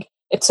 And I think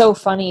it's so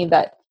funny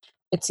that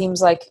it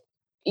seems like,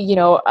 you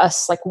know,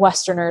 us like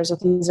Westerners with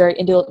these very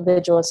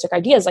individualistic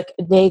ideas, like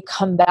they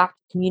come back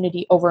to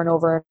community over and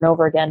over and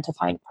over again to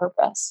find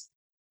purpose,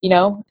 you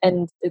know?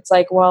 And it's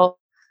like, well,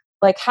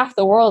 like half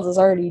the world is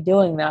already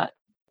doing that.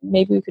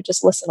 Maybe we could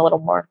just listen a little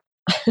more.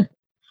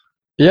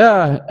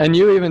 Yeah. And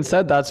you even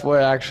said that's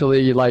what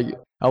actually like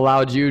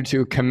allowed you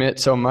to commit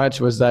so much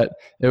was that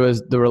it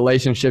was the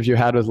relationships you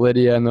had with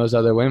Lydia and those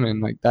other women.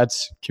 Like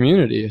that's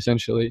community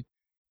essentially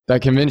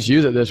that convinced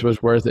you that this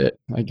was worth it.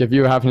 Like if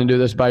you happen to do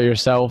this by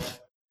yourself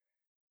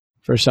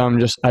for some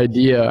just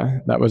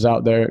idea that was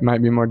out there, it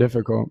might be more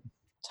difficult.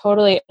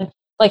 Totally.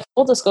 Like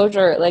full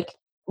disclosure, like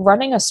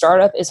running a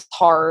startup is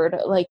hard.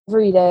 Like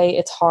every day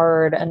it's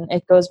hard. And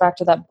it goes back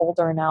to that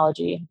boulder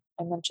analogy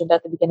I mentioned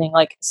at the beginning.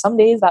 Like some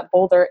days that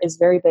boulder is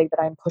very big that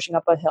I'm pushing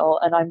up a hill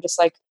and I'm just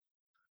like,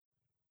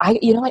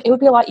 you know what, it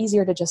would be a lot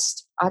easier to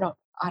just, I don't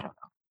know,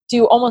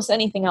 do almost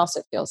anything else,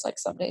 it feels like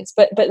some days.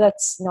 But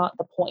that's not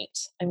the point.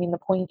 I mean, the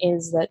point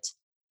is that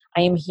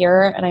I am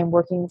here and I'm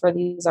working for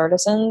these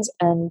artisans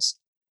and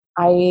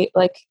I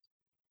like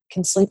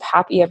can sleep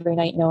happy every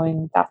night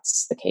knowing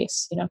that's the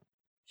case, you know.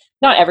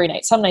 Not every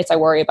night. Some nights I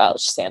worry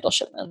about sandal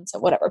shipments or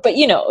whatever, but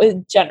you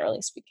know,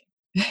 generally speaking.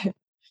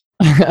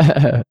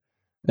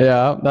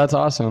 Yeah, that's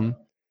awesome.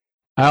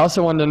 I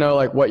also wanted to know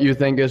like what you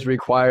think is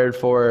required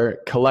for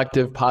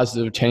collective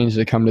positive change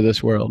to come to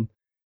this world.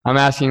 I'm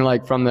asking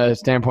like from the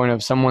standpoint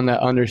of someone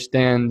that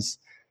understands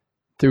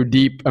through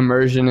deep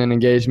immersion and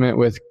engagement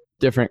with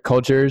different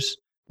cultures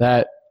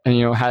that,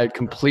 had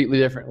completely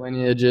different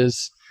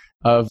lineages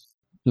of,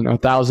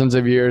 thousands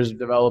of years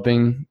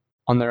developing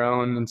on their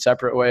own in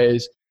separate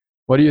ways.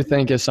 What do you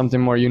think is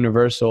something more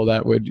universal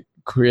that would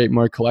create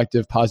more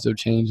collective positive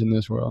change in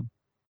this world?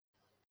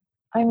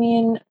 I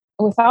mean,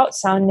 without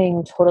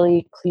sounding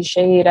totally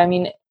cliched, I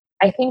mean,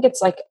 I think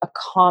it's like a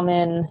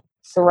common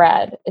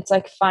thread. It's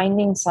like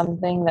finding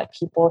something that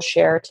people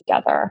share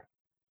together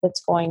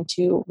that's going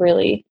to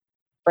really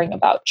bring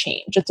about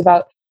change. It's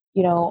about,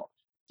 you know,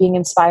 being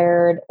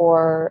inspired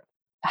or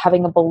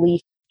having a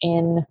belief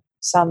in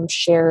some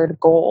shared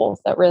goal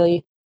that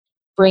really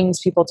brings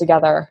people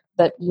together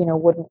that,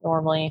 wouldn't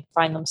normally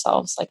find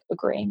themselves like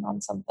agreeing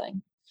on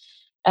something.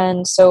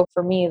 And so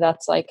for me,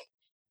 that's like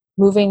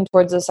moving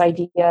towards this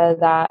idea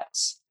that,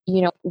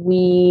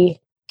 we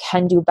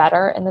can do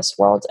better in this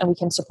world and we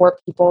can support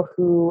people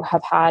who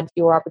have had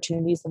fewer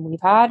opportunities than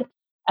we've had.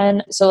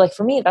 And so, like,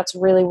 for me, that's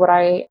really what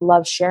I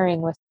love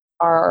sharing with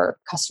our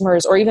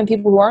customers or even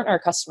people who aren't our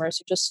customers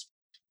who just,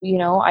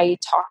 I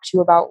talk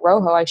to about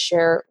Rojo. I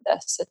share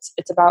this.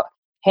 It's about,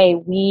 hey,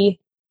 we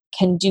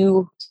can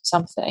do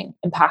something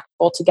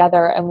impactful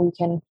together and we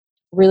can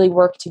really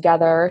work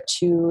together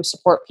to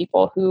support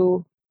people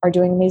who are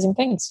doing amazing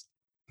things.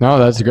 No,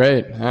 that's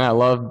great. And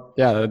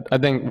I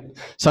think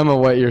some of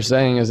what you're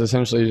saying is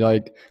essentially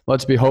like,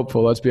 let's be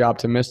hopeful, let's be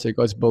optimistic,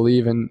 let's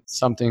believe in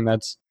something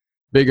that's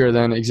bigger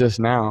than exists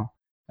now.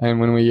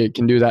 And when we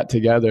can do that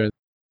together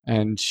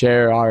and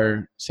share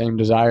our same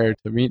desire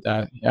to meet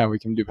that, yeah, we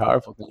can do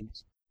powerful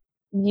things.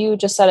 You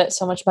just said it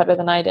so much better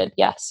than I did.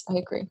 Yes, I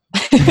agree.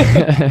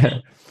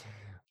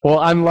 Well,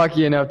 I'm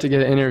lucky enough to get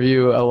to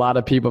interview a lot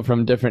of people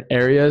from different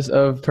areas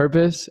of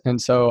purpose. And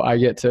so I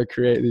get to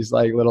create these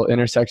like little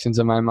intersections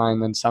in my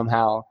mind. And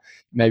somehow,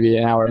 maybe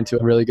an hour into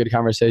a really good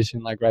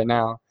conversation, like right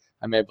now,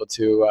 I'm able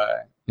to,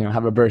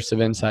 have a burst of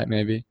insight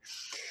maybe.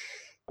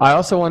 I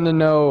also want to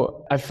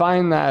know, I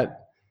find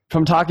that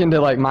from talking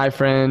to like my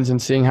friends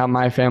and seeing how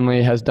my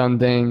family has done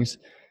things,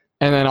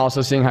 and then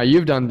also seeing how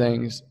you've done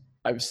things,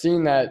 I've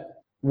seen that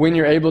when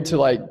you're able to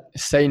like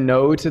say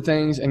no to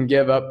things and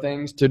give up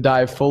things to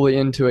dive fully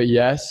into a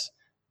yes,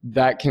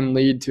 that can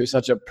lead to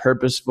such a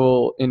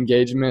purposeful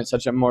engagement,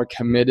 such a more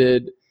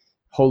committed,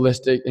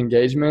 holistic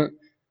engagement.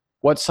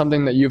 What's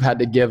something that you've had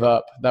to give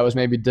up that was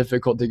maybe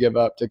difficult to give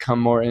up to come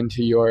more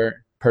into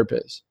your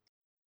purpose?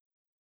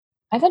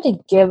 I've had to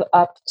give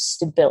up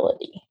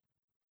stability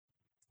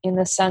in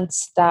the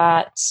sense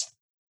that,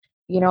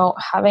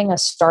 having a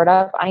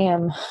startup, I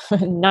am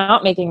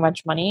not making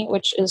much money,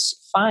 which is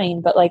fine.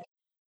 But like,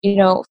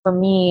 for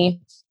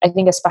me, I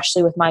think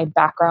especially with my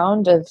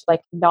background of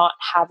like not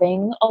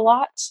having a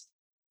lot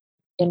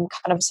in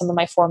kind of some of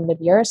my formative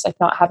years, like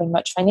not having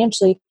much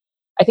financially,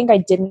 I think I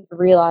didn't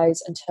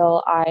realize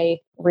until I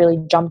really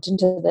jumped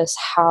into this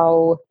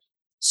how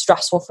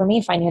stressful for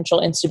me financial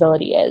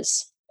instability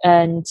is.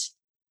 And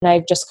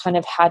I've just kind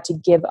of had to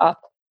give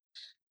up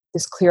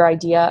this clear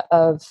idea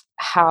of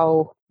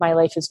how my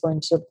life is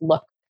going to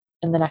look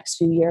in the next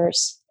few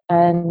years.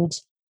 And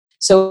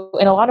so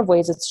in a lot of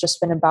ways, it's just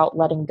been about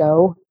letting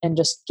go and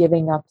just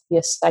giving up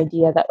this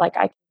idea that like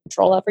I can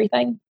control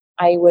everything.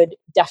 I would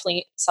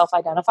definitely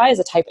self-identify as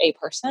a type A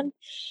person,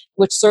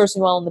 which serves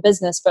me well in the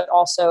business, but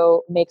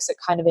also makes it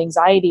kind of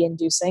anxiety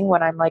inducing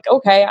when I'm like,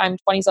 okay, I'm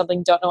 20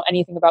 something, don't know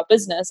anything about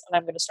business, and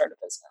I'm going to start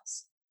a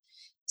business.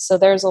 So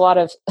there's a lot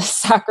of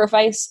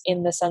sacrifice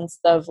in the sense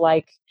of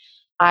like,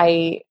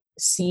 I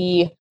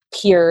see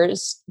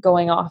peers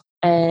going off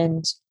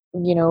and,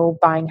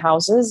 buying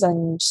houses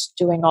and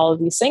doing all of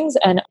these things.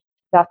 And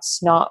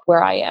that's not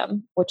where I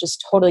am, which is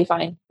totally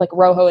fine. Like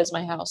Rojo is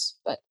my house,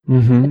 but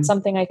it's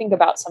something I think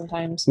about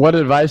sometimes. What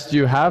advice do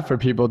you have for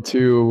people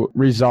to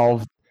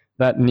resolve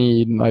that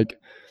need? Like,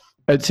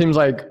 it seems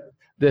like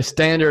the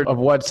standard of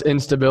what's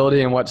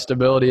instability and what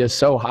stability is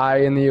so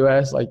high in the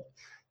US. Like,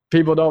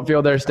 people don't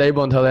feel they're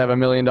stable until they have $1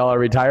 million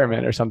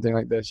retirement or something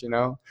like this,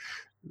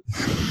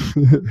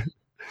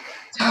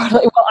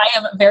 Totally. Well, I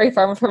am very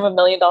far from $1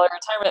 million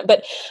retirement,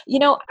 but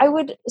I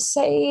would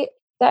say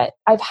that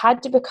I've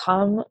had to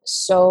become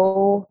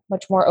so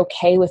much more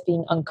okay with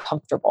being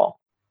uncomfortable.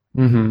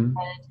 Mm-hmm. And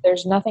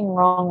there's nothing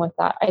wrong with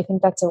that. I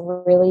think that's a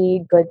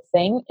really good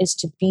thing, is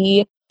to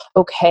be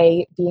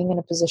okay being in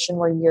a position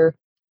where you're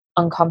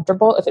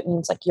uncomfortable if it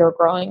means like you're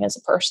growing as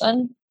a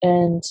person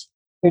and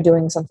you're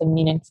doing something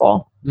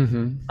meaningful.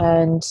 Mm-hmm.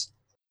 And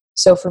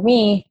so for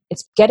me,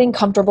 it's getting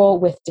comfortable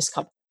with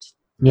discomfort.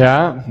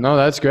 Yeah, no,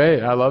 that's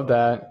great. I love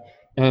that.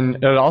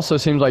 And it also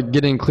seems like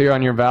getting clear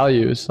on your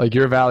values. Like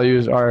your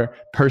values are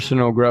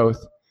personal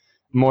growth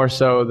more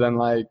so than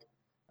like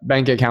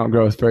bank account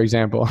growth, for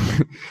example.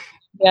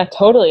 Yeah,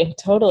 totally,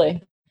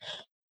 totally.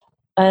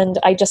 And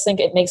I just think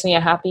it makes me a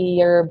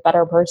happier,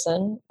 better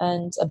person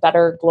and a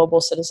better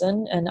global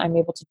citizen. And I'm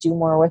able to do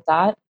more with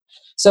that.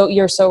 So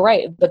you're so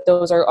right. But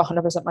those are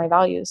 100% my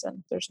values.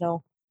 And there's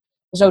no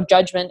there's no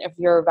judgment if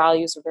your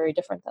values are very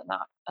different than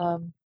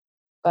that.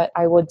 But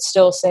I would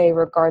still say,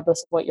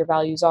 regardless of what your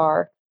values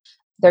are,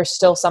 there's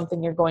still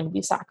something you're going to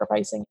be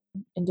sacrificing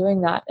in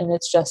doing that. And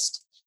it's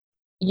just,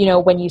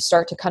 when you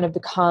start to kind of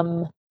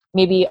become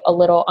maybe a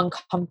little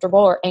uncomfortable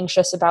or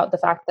anxious about the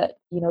fact that,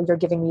 you're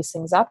giving these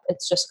things up,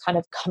 it's just kind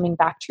of coming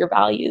back to your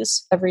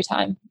values every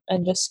time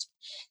and just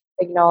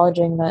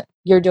acknowledging that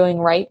you're doing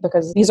right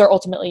because these are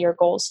ultimately your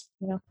goals,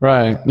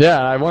 Right.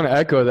 Yeah. I want to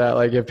echo that.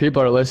 Like if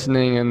people are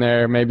listening and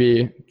they're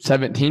maybe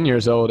 17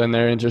 years old and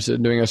they're interested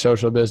in doing a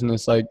social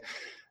business, like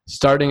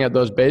starting at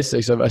those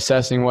basics of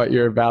assessing what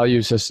your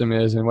value system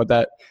is and what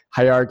that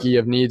hierarchy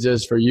of needs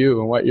is for you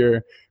and what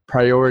your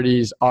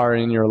priorities are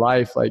in your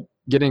life, like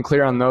getting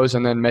clear on those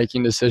and then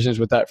making decisions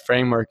with that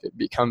framework, it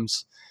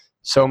becomes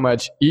so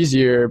much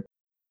easier.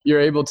 You're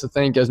able to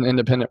think as an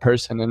independent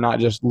person and not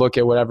just look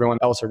at what everyone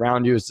else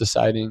around you is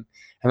deciding.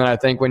 And then I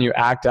think when you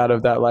act out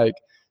of that like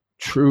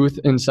truth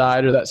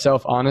inside or that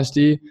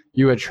self-honesty,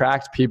 you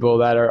attract people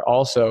that are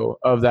also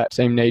of that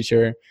same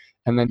nature.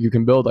 And then you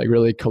can build like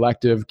really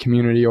collective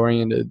community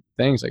oriented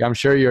things. Like I'm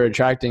sure you're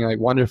attracting like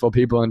wonderful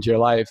people into your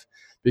life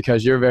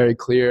because you're very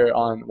clear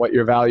on what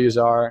your values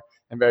are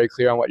and very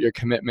clear on what your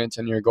commitments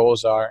and your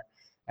goals are.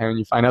 And when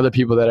you find other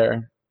people that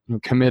are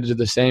committed to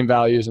the same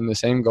values and the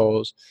same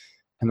goals,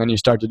 and then you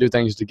start to do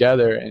things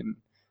together and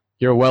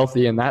you're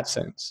wealthy in that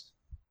sense.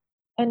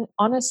 And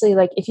honestly,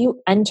 like if you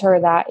enter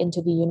that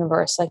into the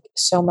universe, like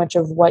so much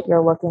of what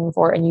you're looking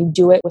for and you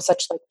do it with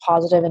such like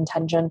positive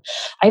intention,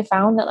 I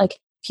found that like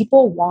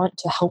people want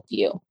to help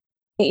you.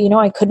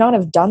 I could not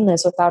have done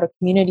this without a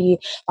community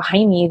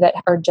behind me that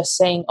are just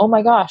saying, oh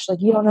my gosh,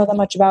 like you don't know that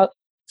much about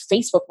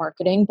Facebook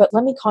marketing, but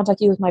let me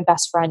contact you with my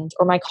best friend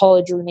or my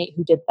college roommate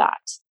who did that.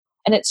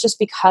 And it's just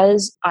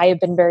because I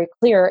have been very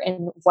clear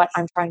in what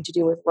I'm trying to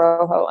do with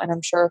Rojo. And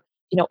I'm sure,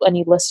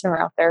 any listener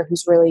out there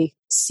who's really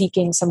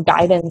seeking some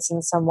guidance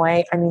in some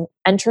way, I mean,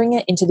 entering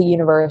it into the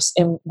universe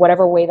in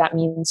whatever way that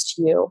means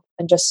to you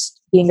and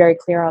just being very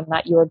clear on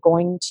that, you are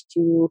going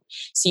to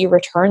see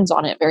returns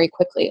on it very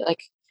quickly.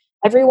 Like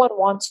everyone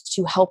wants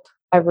to help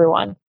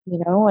everyone,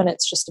 and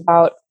it's just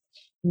about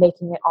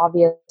making it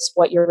obvious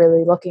what you're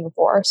really looking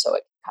for so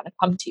it can kind of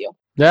come to you.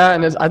 Yeah.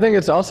 And I think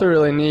it's also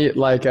really neat.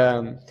 Like,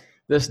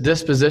 this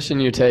disposition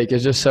you take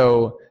is just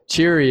so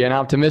cheery and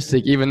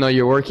optimistic, even though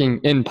you're working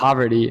in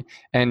poverty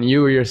and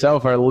you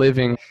yourself are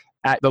living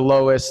at the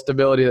lowest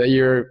stability that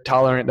you're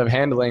tolerant of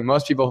handling.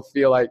 Most people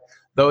feel like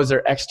those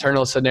are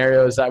external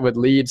scenarios that would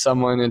lead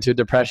someone into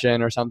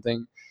depression or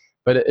something.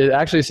 But it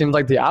actually seems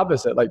like the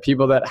opposite. Like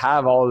people that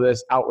have all of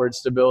this outward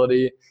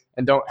stability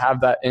and don't have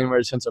that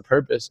inward sense of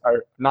purpose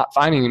are not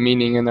finding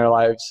meaning in their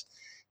lives.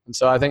 And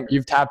so I think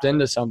you've tapped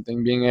into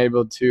something, being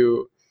able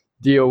to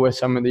deal with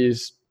some of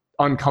these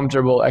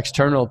uncomfortable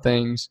external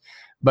things,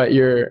 but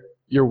you're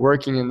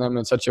working in them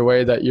in such a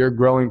way that you're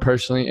growing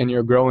personally and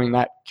you're growing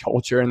that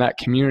culture and that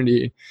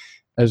community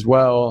as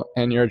well,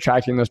 and you're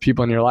attracting those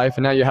people in your life.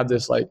 And now you have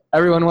this like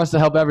everyone wants to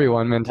help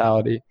everyone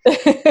mentality.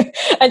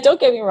 And don't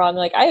get me wrong,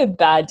 like I have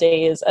bad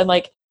days and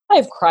like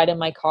I've cried in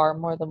my car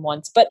more than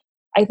once, but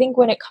I think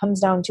when it comes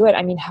down to it,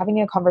 I mean,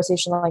 having a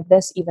conversation like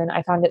this, even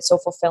I found it so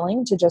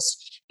fulfilling to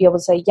just be able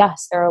to say,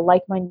 yes, there are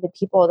like-minded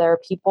people. There are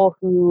people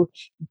who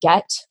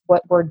get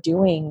what we're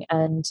doing.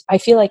 And I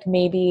feel like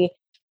maybe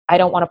I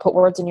don't want to put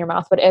words in your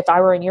mouth, but if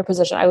I were in your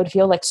position, I would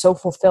feel like so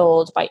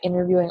fulfilled by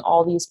interviewing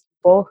all these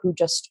people who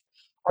just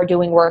are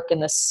doing work in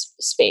this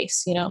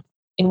space,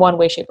 in one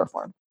way, shape, or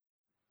form.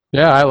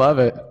 Yeah, I love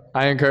it.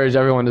 I encourage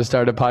everyone to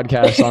start a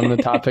podcast on the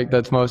topic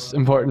that's most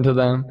important to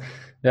them.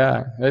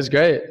 Yeah, it's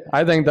great.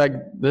 I think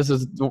that this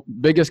is the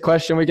biggest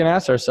question we can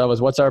ask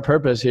ourselves: what's our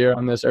purpose here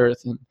on this earth?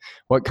 And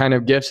what kind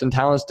of gifts and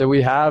talents do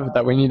we have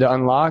that we need to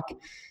unlock?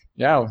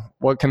 Yeah,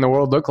 what can the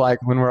world look like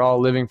when we're all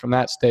living from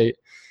that state?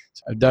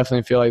 So I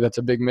definitely feel like that's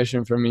a big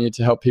mission for me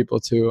to help people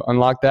to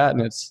unlock that.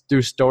 And it's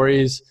through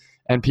stories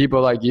and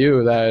people like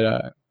you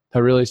that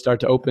really start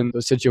to open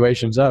those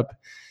situations up.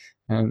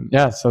 And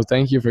yeah, so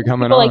thank you for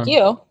coming people on. Like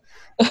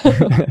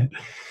you.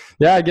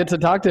 Yeah, I get to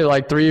talk to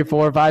like 3,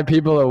 4, 5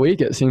 people a week,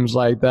 it seems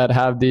like, that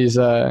have these,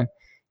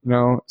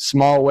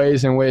 small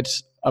ways in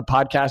which a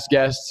podcast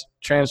guest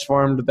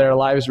transformed their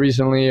lives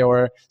recently,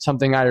 or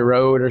something I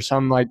wrote, or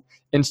some like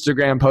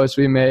Instagram post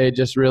we made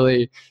just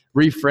really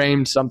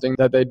reframed something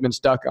that they'd been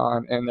stuck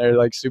on. And they're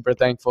like super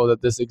thankful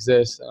that this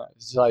exists.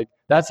 It's like,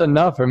 that's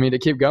enough for me to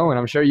keep going.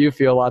 I'm sure you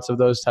feel lots of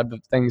those type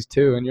of things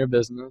too in your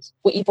business.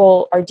 When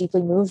people are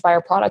deeply moved by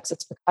our products,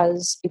 it's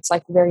because it's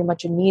like very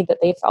much a need that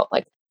they felt.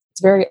 Like it's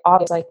very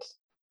obvious, like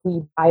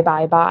we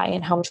buy,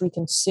 and how much we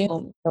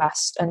consume the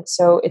rest. And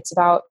so it's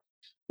about,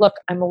 look,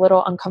 I'm a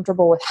little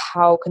uncomfortable with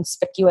how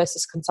conspicuous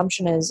this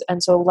consumption is.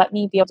 And so let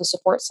me be able to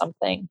support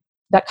something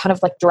that kind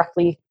of like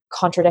directly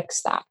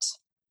contradicts that,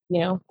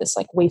 this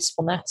like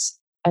wastefulness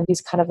and these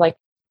kind of like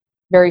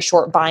very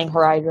short buying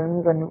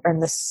horizons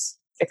and this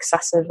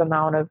excessive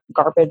amount of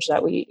garbage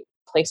that we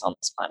place on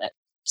this planet.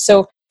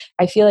 So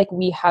I feel like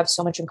we have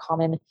so much in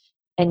common,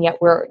 and yet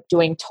we're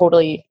doing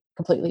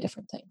completely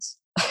different things.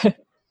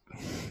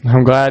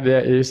 I'm glad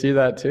that you see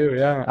that too.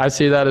 Yeah, I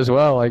see that as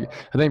well. Like,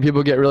 I think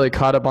people get really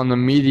caught up on the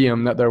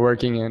medium that they're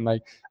working in.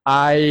 Like,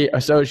 I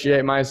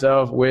associate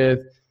myself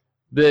with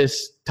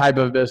this type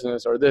of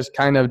business or this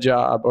kind of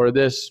job or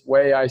this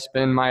way I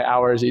spend my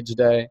hours each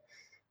day.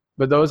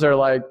 But those are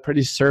like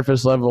pretty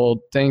surface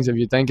level things. If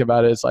you think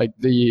about it, it's like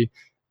the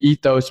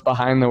ethos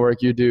behind the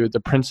work you do, the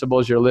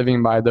principles you're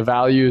living by, the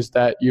values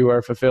that you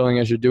are fulfilling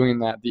as you're doing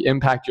that, the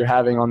impact you're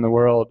having on the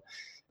world,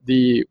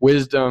 the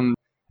wisdom.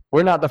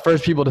 We're not the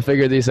first people to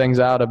figure these things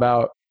out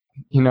about,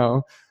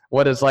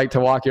 what it's like to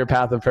walk your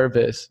path of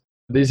purpose.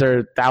 These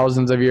are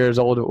thousands of years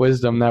old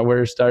wisdom that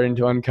we're starting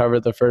to uncover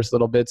the first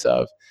little bits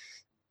of.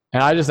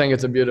 And I just think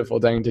it's a beautiful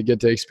thing to get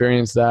to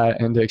experience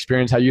that and to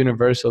experience how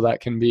universal that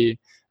can be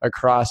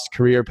across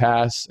career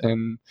paths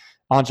and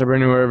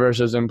entrepreneur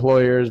versus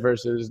employers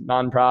versus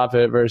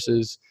nonprofit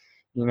versus,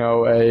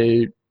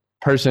 a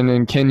person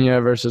in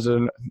Kenya versus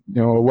a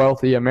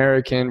wealthy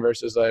American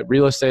versus a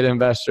real estate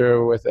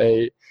investor with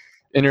a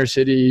inner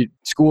city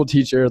school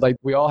teacher. Like,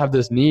 we all have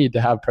this need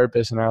to have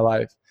purpose in our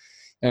life.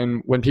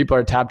 And when people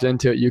are tapped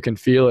into it, you can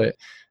feel it.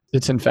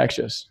 It's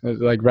infectious.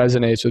 It like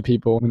resonates with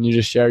people when you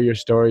just share your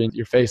story and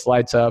your face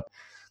lights up.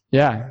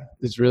 Yeah,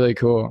 it's really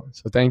cool.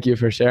 So thank you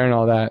for sharing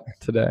all that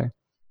today.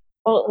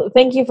 Well,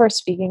 thank you for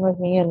speaking with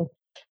me and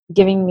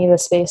giving me the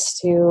space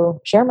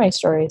to share my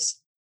stories.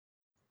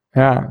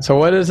 Yeah. So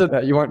what is it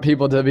that you want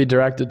people to be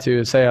directed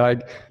to? Say,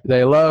 like,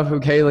 they love who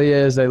Caleigh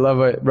is, they love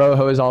what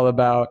Rojo is all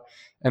about,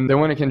 and they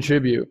want to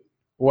contribute.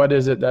 What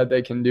is it that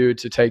they can do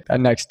to take that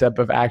next step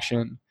of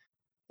action?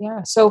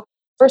 Yeah. So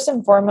first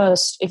and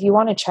foremost, if you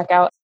want to check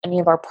out any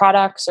of our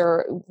products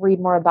or read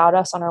more about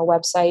us on our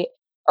website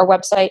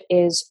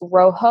is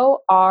Roho,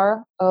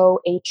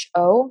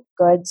 ROHO,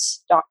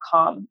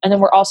 goods.com. And then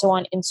we're also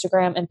on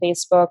Instagram and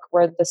Facebook.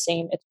 We're the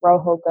same. It's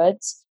Roho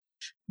Goods.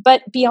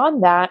 But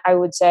beyond that, I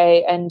would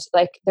say, and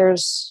like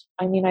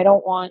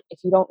if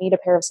you don't need a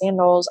pair of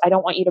sandals, I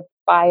don't want you to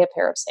buy a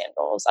pair of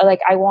sandals.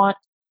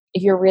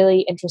 If you're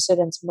really interested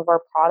in some of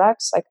our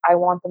products, like, I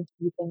want them to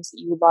be things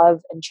that you love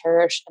and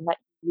cherish and that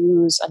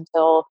you use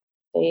until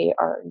they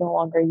are no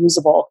longer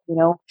usable,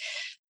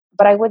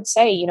 But I would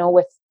say,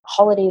 with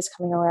holidays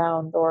coming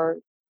around or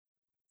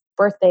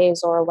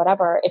birthdays or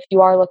whatever, if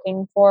you are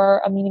looking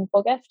for a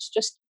meaningful gift,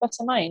 just keep us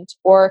in mind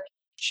or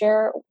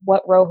share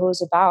what Roho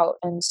is about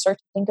and start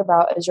to think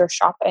about, as you're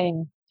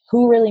shopping,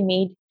 who really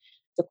made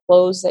the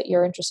clothes that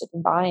you're interested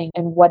in buying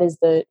and what is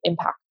the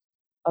impact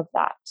of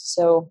that.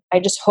 So I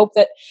just hope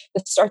that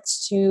this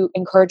starts to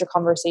encourage a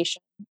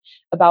conversation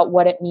about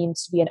what it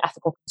means to be an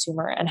ethical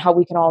consumer and how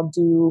we can all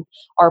do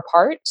our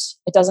part.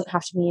 It doesn't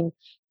have to mean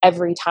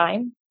every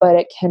time, but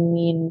it can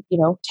mean,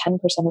 10%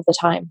 of the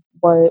time.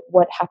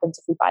 What happens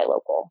if we buy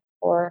local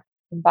or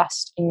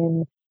invest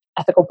in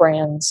ethical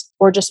brands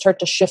or just start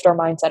to shift our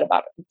mindset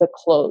about the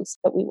clothes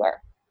that we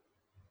wear?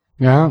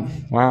 Yeah.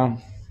 Wow.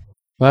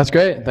 Well, that's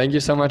great. Thank you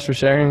so much for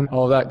sharing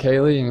all that,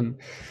 Caleigh. And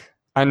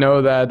I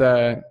know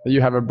that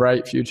you have a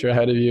bright future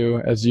ahead of you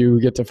as you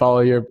get to follow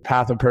your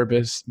path of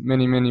purpose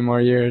many, many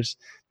more years.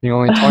 Being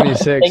only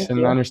 26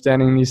 and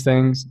understanding these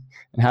things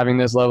and having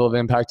this level of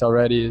impact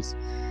already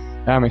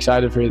I'm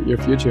excited for your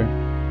future.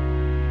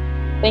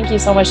 Thank you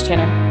so much,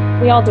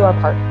 Tanner. We all do our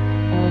part,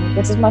 and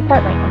this is my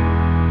part right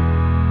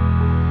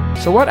now.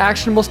 So what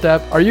actionable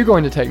step are you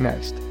going to take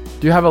next?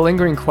 Do you have a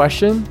lingering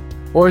question?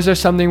 Or is there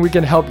something we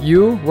can help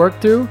you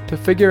work through to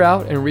figure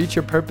out and reach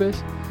your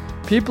purpose?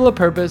 People of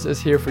Purpose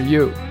is here for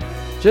you.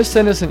 Just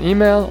send us an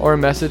email or a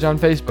message on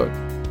Facebook.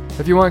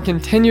 If you want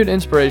continued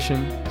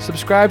inspiration,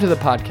 subscribe to the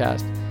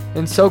podcast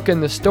and soak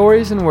in the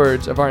stories and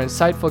words of our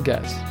insightful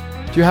guests.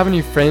 Do you have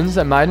any friends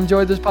that might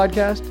enjoy this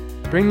podcast?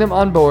 Bring them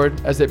on board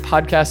as a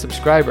podcast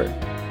subscriber.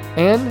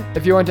 And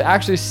if you want to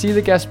actually see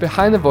the guests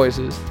behind the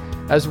voices,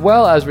 as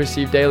well as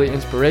receive daily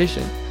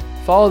inspiration,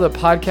 follow the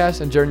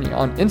podcast and journey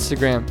on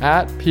Instagram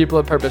at People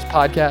of Purpose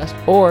Podcast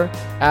or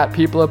at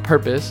People of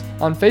Purpose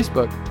on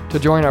Facebook to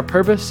join our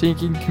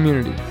purpose-seeking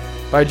community.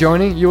 By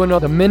joining, you will know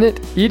the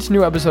minute each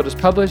new episode is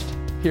published,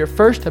 hear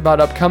first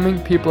about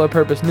upcoming People of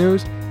Purpose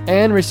news,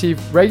 and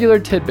receive regular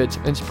tidbits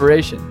of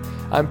inspiration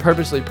I'm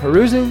purposely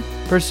perusing,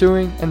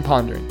 pursuing, and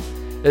pondering.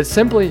 It's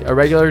simply a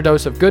regular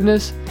dose of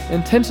goodness,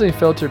 intentionally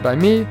filtered by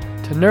me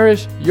to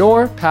nourish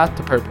your path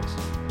to purpose.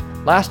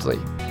 Lastly,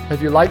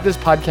 if you like this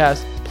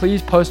podcast,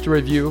 please post a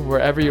review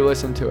wherever you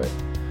listen to it.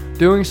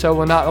 Doing so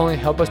will not only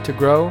help us to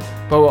grow,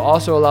 but will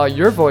also allow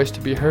your voice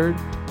to be heard,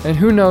 and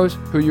who knows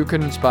who you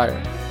could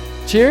inspire.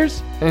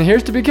 Cheers, and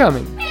here's to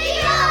becoming